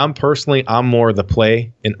 I'm more the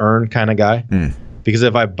play and earn kind of guy. Because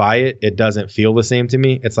if I buy it, it doesn't feel the same to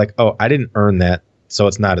me. It's like, oh, I didn't earn that, so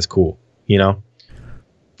it's not as cool, you know?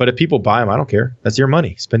 But if people buy them, I don't care. That's your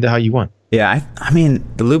money. Spend it how you want. Yeah, I mean,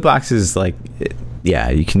 the loot boxes, like, yeah,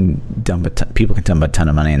 you can people can dump a ton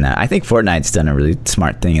of money in that. I think Fortnite's done a really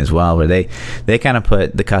smart thing as well, where they kind of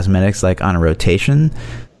put the cosmetics like on a rotation.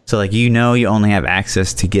 So like, you only have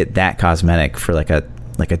access to get that cosmetic for like a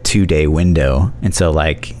 2-day window. And so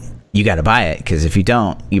like, you got to buy it, because if you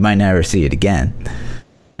don't, you might never see it again.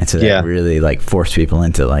 And so that really like forced people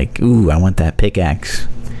into like, ooh, I want that pickaxe.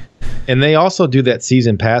 And they also do that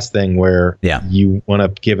season pass thing where you want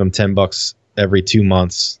to give them $10 every 2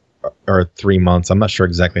 months or 3 months. I'm not sure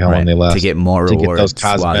exactly how long they last to get more rewards, to get those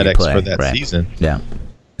cosmetics for that season. Yeah,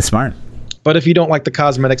 it's smart. But if you don't like the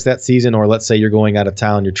cosmetics that season, or let's say you're going out of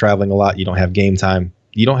town, you're traveling a lot, you don't have game time,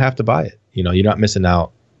 you don't have to buy it. You know, you're not missing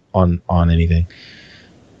out on anything.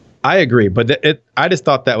 I agree, but I just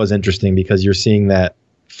thought that was interesting, because you're seeing that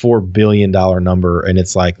 $4 billion number, and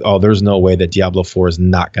it's like, oh, there's no way that Diablo 4 is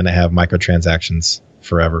not going to have microtransactions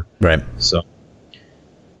forever. Right. So,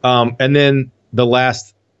 and then the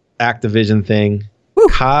last Activision thing,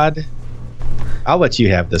 COD. I'll let you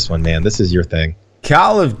have this one, man. This is your thing.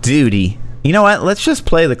 Call of Duty. You know what? Let's just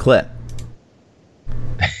play the clip.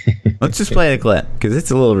 Let's just play the clip, because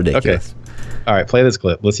it's a little ridiculous. Okay. All right, play this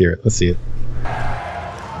clip. Let's hear it. Let's see it.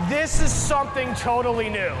 This is something totally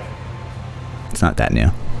new. It's not that new.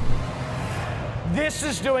 This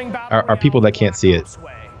is doing battle Are people that can't see it,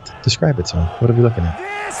 describe it to them. What are we looking at?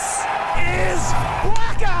 This is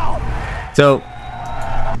Blackout. So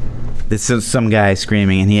this is some guy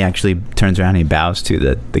screaming, and he actually turns around and he bows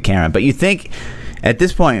to the camera. But you think at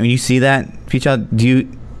this point, when you see that, ThaPchild, do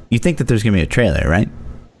you think that there's gonna be a trailer, right?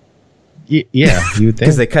 Yeah, you would think.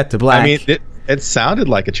 Because they cut to black. I mean, it sounded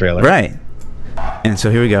like a trailer, right? And so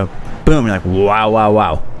here we go. Boom! You're like,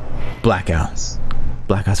 wow. Blackouts.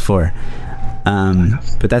 Blackouts 4.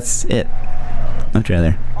 But that's it. No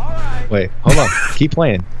trailer. Wait, hold on. Keep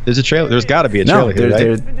playing. There's a trailer. There's got to be a trailer here,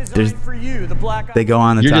 right? There's they go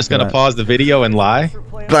on. You're just going to pause the video and lie?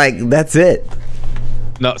 Like, that's it.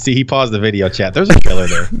 No, see, he paused the video, chat. There's a trailer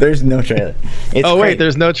there. There's no trailer. Wait,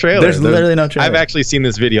 there's no trailer. There's literally no trailer. I've actually seen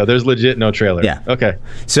this video. There's legit no trailer. Yeah. Okay.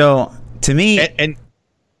 So, to me...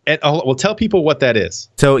 And we'll tell people what that is.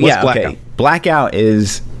 So, What's Blackout? Okay. Blackout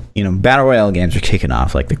is... Battle Royale games are kicking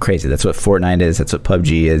off like the crazy. That's what Fortnite is. That's what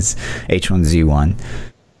PUBG is. H1Z1.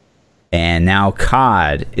 And now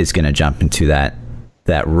COD is going to jump into that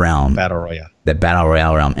realm. Battle Royale. That Battle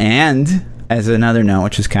Royale realm. And as another note,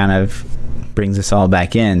 which is kind of brings us all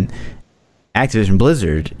back in, Activision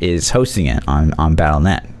Blizzard is hosting it on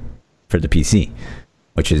Battle.net for the PC,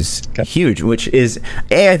 which is huge. Which is,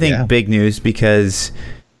 I think, big news, because,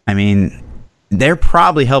 I mean, they're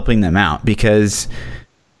probably helping them out, because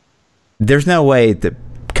there's no way that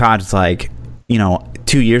COD's like,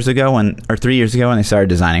 2 years ago or 3 years ago when they started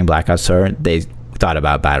designing Black Ops 4, they thought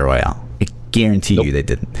about Battle Royale. I guarantee you they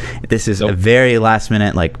didn't. This is a very last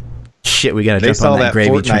minute, like, shit, we got to jump on that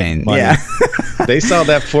gravy Fortnite train. Money. Yeah. They saw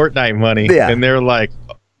that Fortnite money, and they're like,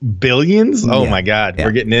 billions? Oh, my God.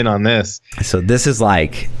 We're getting in on this. So this is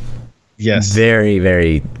like yes, very,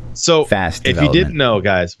 very fast if you didn't know,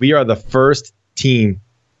 guys, we are the first team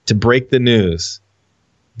to break the news.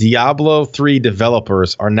 Diablo 3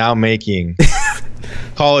 developers are now making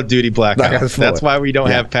Call of Duty Black Ops. That's why we don't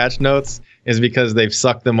have patch notes, is because they've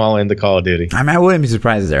sucked them all into Call of Duty. I mean, I wouldn't be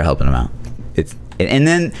surprised if they're helping them out. And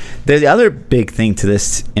then the other big thing to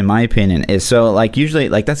this, in my opinion, is usually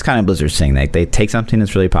that's kind of Blizzard's thing. They take something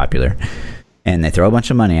that's really popular and they throw a bunch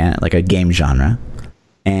of money at it, like a game genre,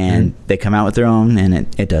 and they come out with their own, and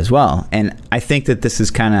it does well. And I think that this is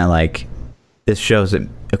kind of like, this shows that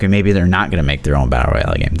okay, maybe they're not going to make their own battle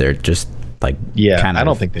royale game. They're just like I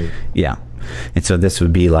don't think they. Yeah, and so this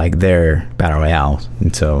would be like their battle royale,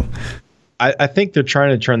 and so I think they're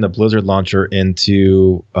trying to turn the Blizzard launcher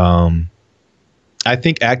into. I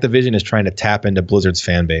think Activision is trying to tap into Blizzard's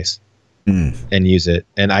fan base and use it,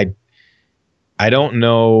 and I don't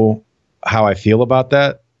know how I feel about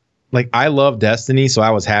that. Like, I love Destiny, so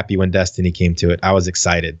I was happy when Destiny came to it. I was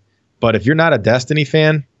excited. But if you're not a Destiny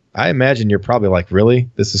fan, I imagine you're probably like, really?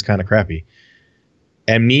 This is kind of crappy.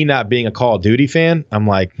 And me not being a Call of Duty fan, I'm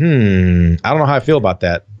like, I don't know how I feel about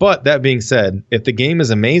that. But that being said, if the game is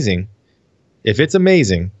amazing, if it's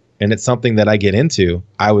amazing and it's something that I get into,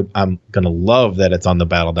 I'm going to love that it's on the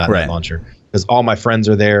Battle.net launcher. Because all my friends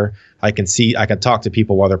are there. I can talk to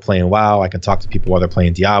people while they're playing WoW. I can talk to people while they're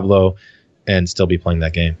playing Diablo and still be playing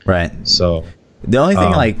that game. Right. So the only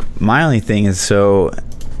thing, my only thing is, so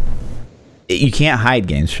you can't hide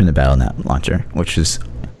games from the Battle.net launcher, which is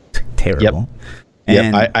terrible.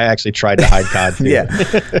 Yep. I actually tried to hide COD too. Yeah.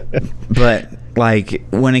 But like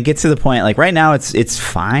when it gets to the point, like right now it's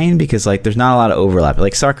fine because like there's not a lot of overlap.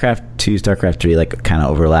 Like StarCraft 2, StarCraft 3 like kind of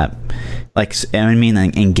overlap. Like, I mean,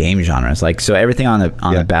 like in game genres, like, so everything on the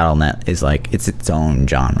Battle.net is like it's its own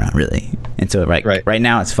genre, really. And so right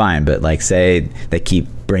now it's fine, but like say they keep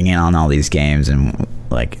bringing on all these games and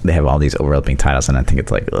like they have all these overlapping titles, and I think it's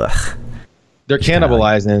like, ugh. They're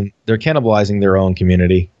cannibalizing. They're cannibalizing their own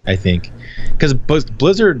community, I think, because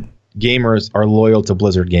Blizzard gamers are loyal to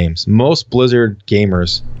Blizzard games. Most Blizzard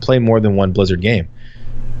gamers play more than one Blizzard game.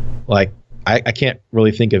 Like, I can't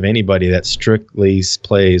really think of anybody that strictly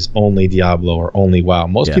plays only Diablo or only WoW.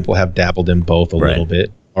 Most people have dabbled in both a little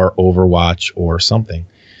bit, or Overwatch or something.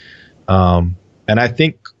 And I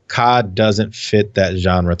think COD doesn't fit that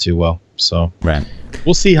genre too well. So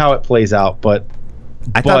we'll see how it plays out. But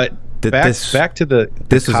back to the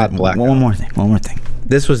COD Black. One more thing.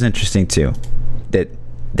 This was interesting too, that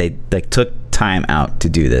they like took time out to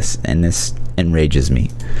do this, and this enrages me.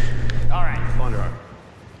 All right,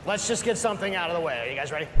 let's just get something out of the way. Are you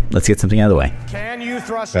guys ready? Let's get something out of the way. Can you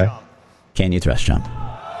thrust jump? Can you thrust jump?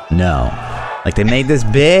 No. Like they made this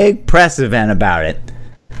big press event about it.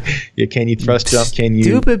 Yeah, can you thrust jump? Can you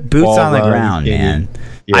stupid boots on the ground, man?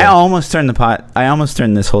 I almost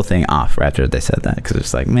turned this whole thing off after they said that, because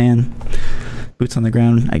it's like, man, boots on the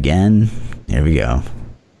ground again. Here we go.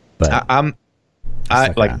 But I'm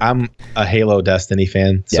a Halo Destiny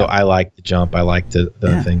fan, so I like the jump. I like the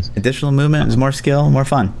things. Additional movement is more skill, more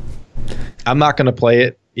fun. I'm not going to play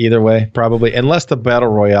it either way, probably, unless the Battle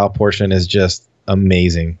Royale portion is just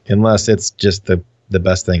amazing. Unless it's just the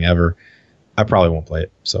best thing ever, I probably won't play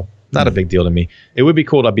it. So not a big deal to me. It would be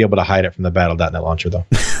cool to be able to hide it from the Battle.net launcher, though.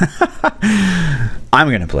 I'm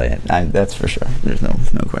going to play it. That's for sure. There's no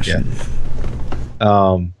question.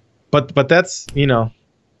 Yeah. But that's,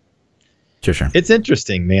 Sure. It's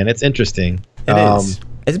interesting, man. It's interesting. It is.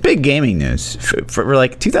 It's big gaming news for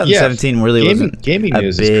like 2017. Really wasn't gaming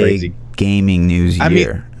news a big is crazy. Gaming news year. I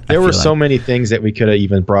mean, there were so many things that we could have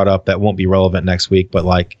even brought up that won't be relevant next week. But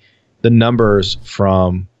like the numbers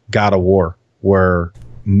from God of War were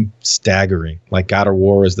staggering. Like God of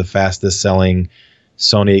War was the fastest selling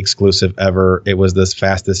Sony exclusive ever. It was the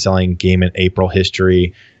fastest selling game in April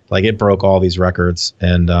history. Like it broke all these records,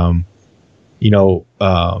 and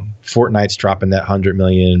Fortnite's dropping that 100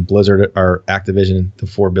 million, Blizzard or Activision to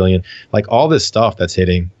 4 billion. Like all this stuff that's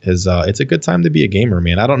hitting is it's a good time to be a gamer,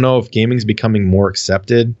 man. I don't know if gaming's becoming more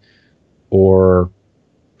accepted or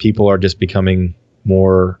people are just becoming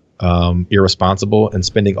more irresponsible and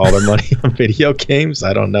spending all their money on video games.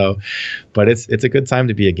 I don't know, but it's a good time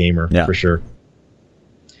to be a gamer for sure.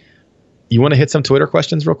 You want to hit some Twitter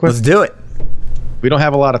questions real quick? Let's do it. We don't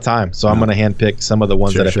have a lot of time, so I'm going to handpick some of the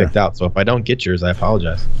ones that I picked out. So if I don't get yours, I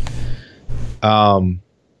apologize. I'm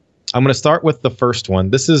going to start with the first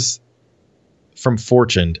one. This is from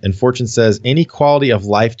Fortune, and Fortune says, any quality of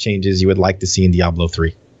life changes you would like to see in Diablo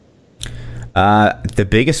 3? The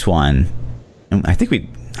biggest one,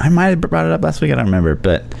 I might have brought it up last week, I don't remember,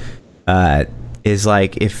 but is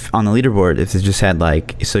like if on the leaderboard, if it just had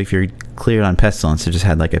like, so if you're cleared on Pestilence, it just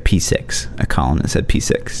had like a P6, a column that said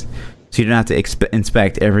P6. So you don't have to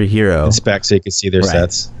inspect every hero. Inspect so you can see their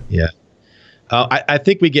sets. Yeah. I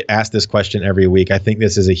think we get asked this question every week. I think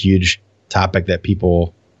this is a huge topic that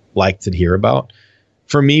people like to hear about.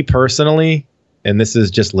 For me personally, and this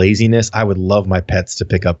is just laziness, I would love my pets to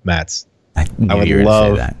pick up mats. I would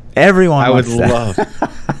love that. Everyone wants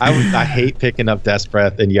that. I hate picking up Death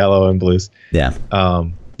Breath in yellow and blues. Yeah.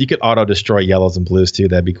 You could auto destroy yellows and blues too.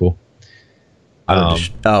 That'd be cool. Okay. I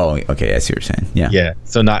see what you're saying. Yeah. Yeah.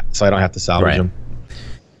 So I don't have to salvage them.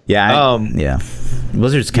 Yeah.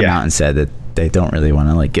 Blizzard's come out and said that they don't really want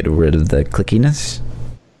to like get rid of the clickiness.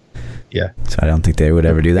 Yeah. So I don't think they would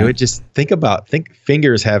ever do that. It would just think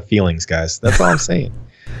fingers have feelings, guys. That's all I'm saying.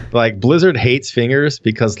 Like Blizzard hates fingers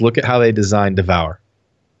because look at how they designed Devour.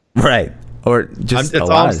 Right. Or just it's a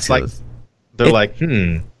lot of almost like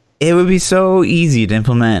skills. It would be so easy to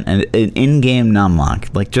implement an in-game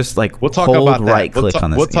numlock. Like just like we'll talk hold about that. right click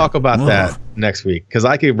on this. We'll talk about that next week because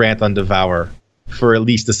I could rant on Devour for at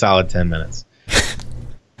least a solid 10 minutes.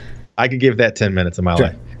 I could give that 10 minutes of my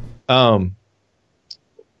life.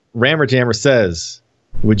 Rammer Jammer says,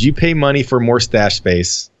 would you pay money for more stash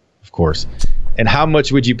space? Of course. And how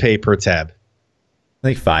much would you pay per tab? I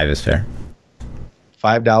think 5 is fair.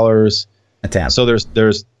 $5 a tab. So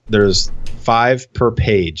there's 5 per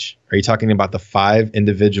page. Are you talking about the 5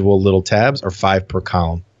 individual little tabs or 5 per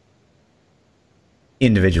column?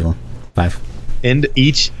 Individual. 5.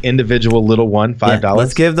 Each individual little one, $5. Yeah,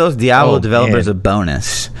 let's give those Diablo developers a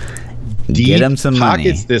bonus. Get them some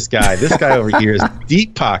pockets, money. This guy over here is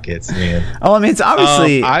deep pockets, man. Oh, I mean, it's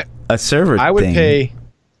obviously a server thing.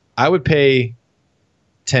 I would pay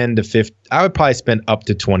 10 to 50. I would probably spend up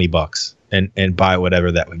to $20 and buy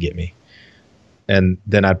whatever that would get me. And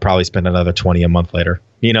then I'd probably spend another 20 a month later,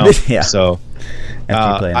 yeah. So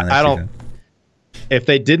I don't, if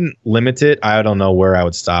they didn't limit it, I don't know where I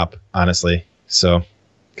would stop, honestly. So,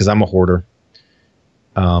 cause I'm a hoarder.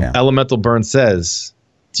 Elemental Burn says,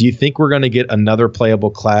 do you think we're going to get another playable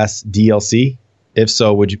class DLC? If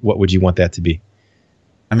so, what would you want that to be?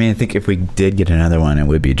 I mean, I think if we did get another one, it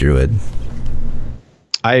would be Druid.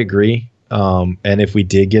 I agree. And if we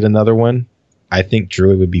did get another one, I think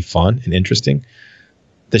Druid would be fun and interesting.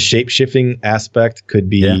 The shape-shifting aspect could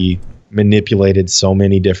be manipulated so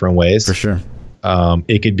many different ways. For sure.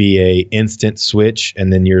 It could be a instant switch,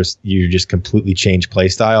 and then you just completely change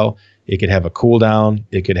playstyle. It could have a cooldown.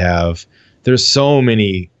 It could have... There's so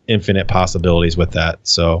many infinite possibilities with that.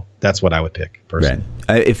 So that's what I would pick personally.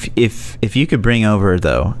 Right. If you could bring over,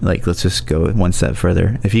 though, like, let's just go one step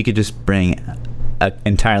further. If you could just bring an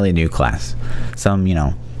entirely new class, some,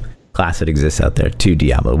 class that exists out there to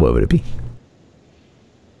Diablo, what would it be?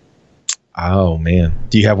 Oh, man.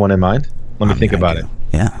 Do you have one in mind? Let me think about it.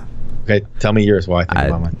 Yeah. Okay. Tell me yours while I think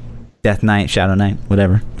about mine. Death Knight, Shadow Knight,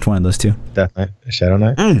 whatever. Which one of those two? Death Knight, Shadow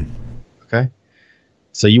Knight? Okay.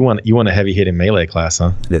 So you want a heavy hitting melee class,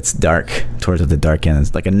 huh? It's dark, towards the dark end.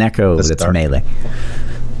 It's like a necro, but it's melee.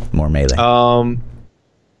 More melee.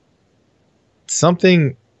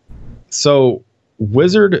 So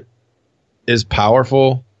Wizard is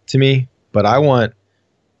powerful to me, but I want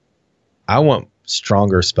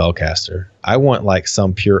stronger spellcaster. I want like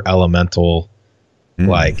some pure elemental,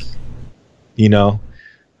 I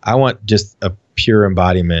want just a pure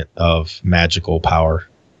embodiment of magical power.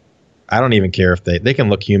 I don't even care if they can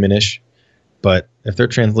look humanish, but if they're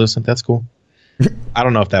translucent, that's cool. I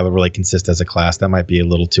don't know if that would really consist as a class. That might be a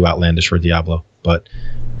little too outlandish for Diablo, but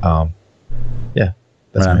that's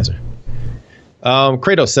my answer.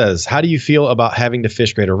 Kratos says, how do you feel about having to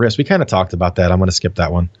fish greater risk? We kind of talked about that. I'm going to skip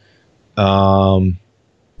that one.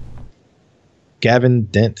 Gavin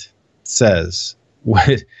Dent says,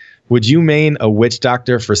 would you main a witch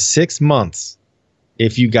doctor for 6 months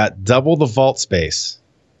if you got double the vault space?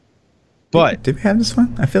 But did we have this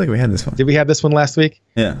one? I feel like we had this one. Did we have this one last week?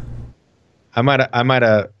 Yeah. I might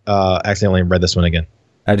have accidentally read this one again.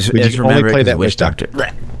 Would you only play that witch doctor?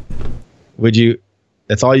 Would you?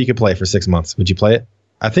 That's all you could play for 6 months. Would you play it?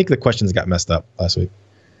 I think the questions got messed up last week.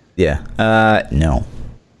 Yeah. No.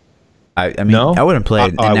 I mean, no? I wouldn't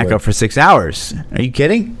play Necro for 6 hours. Are you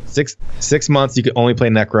kidding? 6 months, you could only play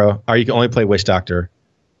Necro, or you can only play Witch Doctor.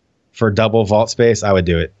 For double vault space, I would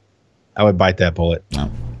do it. I would bite that bullet.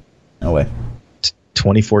 No way.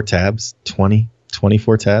 24 tabs?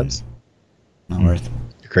 24 tabs? Not worth.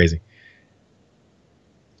 You're crazy.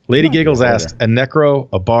 Lady Giggles asked, a Necro,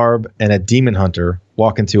 a Barb, and a Demon Hunter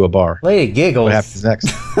walk into a bar. Lady Giggles. What happens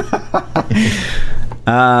next?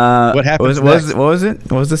 What happens next? What was it?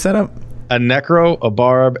 What was the setup? A Necro, a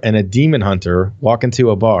Barb, and a Demon Hunter walk into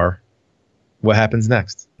a bar. What happens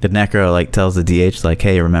next? The Necro tells the DH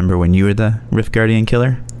hey, remember when you were the Rift Guardian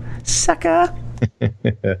killer? Sucker.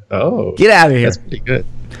 Oh. Get out of here.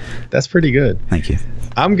 That's pretty good. Thank you.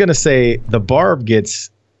 I'm going to say the Barb gets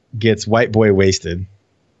white boy wasted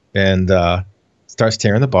and starts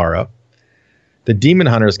tearing the bar up. The Demon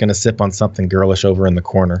Hunter is going to sip on something girlish over in the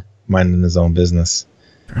corner, minding his own business.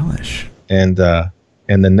 Girlish. And the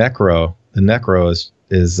Necro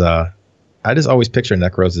is I just always picture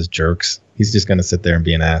Necros as jerks. He's just going to sit there and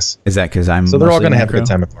be an ass. Is that because I'm so they're all going to have a good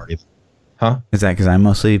time at parties? Huh? Is that because I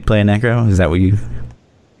mostly play a Necro? Is that what you?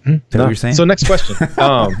 Is that what you're saying? So next question.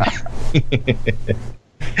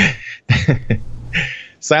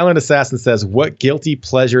 Silent Assassin says, what guilty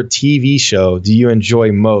pleasure TV show do you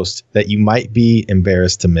enjoy most that you might be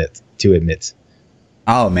embarrassed to admit?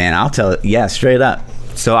 Oh man, I'll tell it. Yeah, straight up.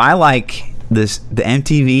 So I like the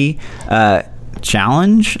MTV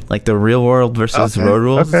challenge, like the Real World versus Road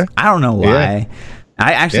Rules. I don't know why.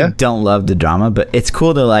 I actually don't love the drama, but it's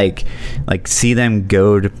cool to like see them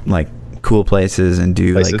go to like cool places and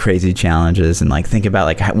do like crazy challenges and like think about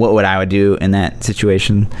like what would I do in that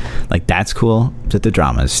situation. Like that's cool. But the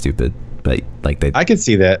drama is stupid. But like I can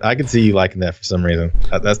see that. I can see you liking that for some reason.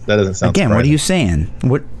 That doesn't sound again. surprising. What are you saying?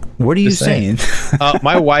 What are you saying?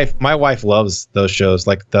 My wife loves those shows,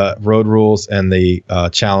 like the Road Rules and the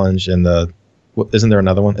Challenge and the. Isn't there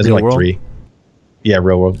another one? Is there like World? 3? Yeah,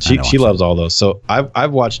 Real World. She loves all those. So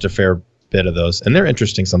I've watched a fair bit of those, and they're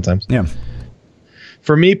interesting sometimes. Yeah.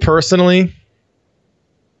 For me personally,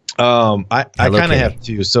 I kind of have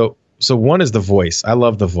two. So one is The Voice. I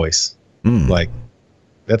love The Voice. Like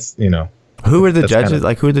that's Who are the judges?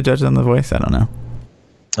 Like who are the judges on The Voice? I don't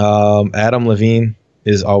know. Adam Levine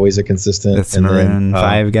is always a consistent. That's Maroon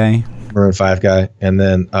 5 guy. Maroon 5 guy, and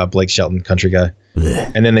then Blake Shelton, country guy.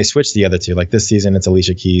 Blech. And then they switched the other two. Like this season, it's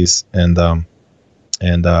Alicia Keys and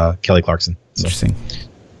Kelly Clarkson. So. Interesting.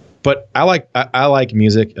 But I like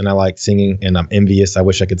music and I like singing, and I'm envious. I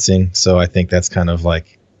wish I could sing, so I think that's kind of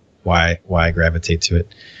like why I gravitate to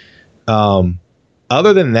it.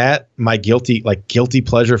 Other than that, my guilty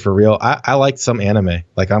pleasure for real. I like some anime.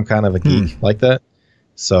 Like I'm kind of a geek like that.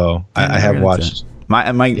 So I have watched. One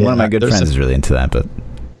of my good friends is really into that, but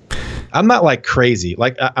I'm not like crazy.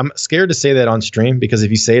 Like I'm scared to say that on stream, because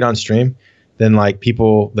if you say it on stream, then like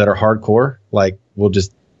people that are hardcore like will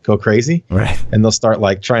just go crazy, right? And they'll start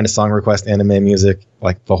like trying to song request anime music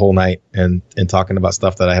like the whole night and talking about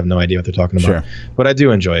stuff that I have no idea what they're talking about. Sure. But I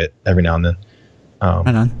do enjoy it every now and then.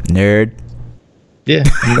 Right on, nerd. Yeah,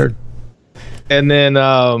 nerd. And then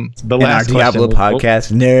the last Diablo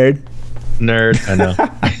podcast, nerd. I know.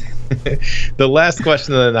 The last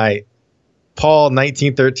question of the night, Paul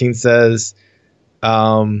 1913 says,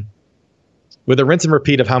 with a rinse and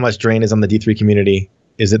repeat of how much drain is on the D3 community,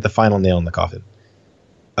 is it the final nail in the coffin?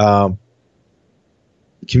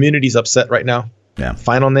 Community's upset right now. Yeah.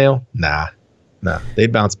 Final nail? Nah.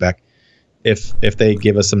 They'd bounce back if they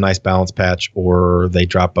give us some nice balance patch or they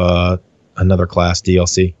drop another class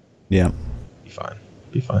DLC. Yeah.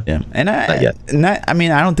 Be fine. Yeah. And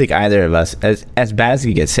I don't think either of us, as bad as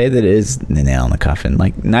it gets, say that it is the nail in the coffin.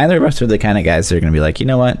 Like neither of us are the kind of guys that are going to be like, you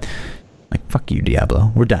know what? Like fuck you,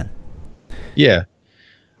 Diablo. We're done. Yeah.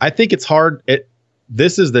 I think it's hard.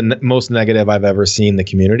 This is the most negative I've ever seen the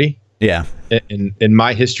community. Yeah. In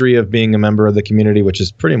my history of being a member of the community, which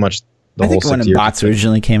is pretty much the whole 6 years. I think when bots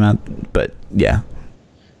originally came out, but yeah.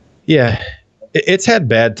 Yeah. It's had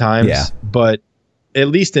bad times, but at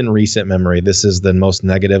least in recent memory, this is the most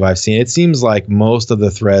negative I've seen. It seems like most of the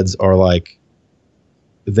threads are like,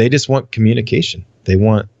 they just want communication. They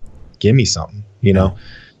want, give me something, know?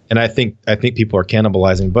 And I think people are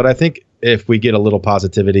cannibalizing, but I think if we get a little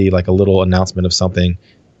positivity, like a little announcement of something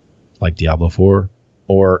like Diablo 4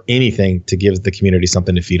 or anything to give the community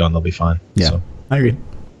something to feed on, they'll be fine. Yeah, so, I agree.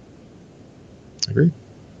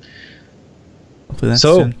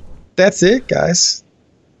 So that's it, guys.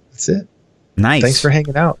 That's it. Nice. Thanks for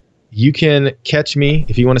hanging out. You can catch me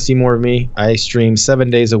if you want to see more of me. I stream 7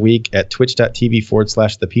 days a week at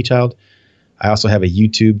twitch.tv/ThaPchild. I also have a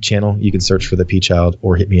YouTube channel. You can search for ThaPchild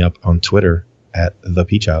or hit me up on Twitter at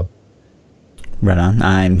ThaPchild. Right on.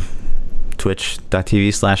 I'm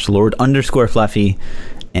twitch.tv/Lord_Fluffy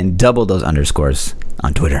and double those underscores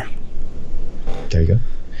on Twitter. There you go.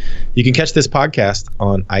 You can catch this podcast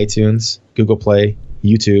on iTunes, Google Play,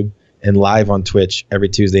 YouTube, and live on Twitch every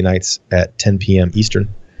Tuesday nights at 10 p.m. Eastern.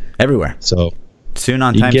 Everywhere. So soon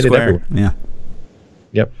on Times Square. Yeah.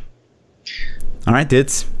 Yep. All right,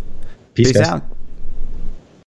 dudes. Peace out.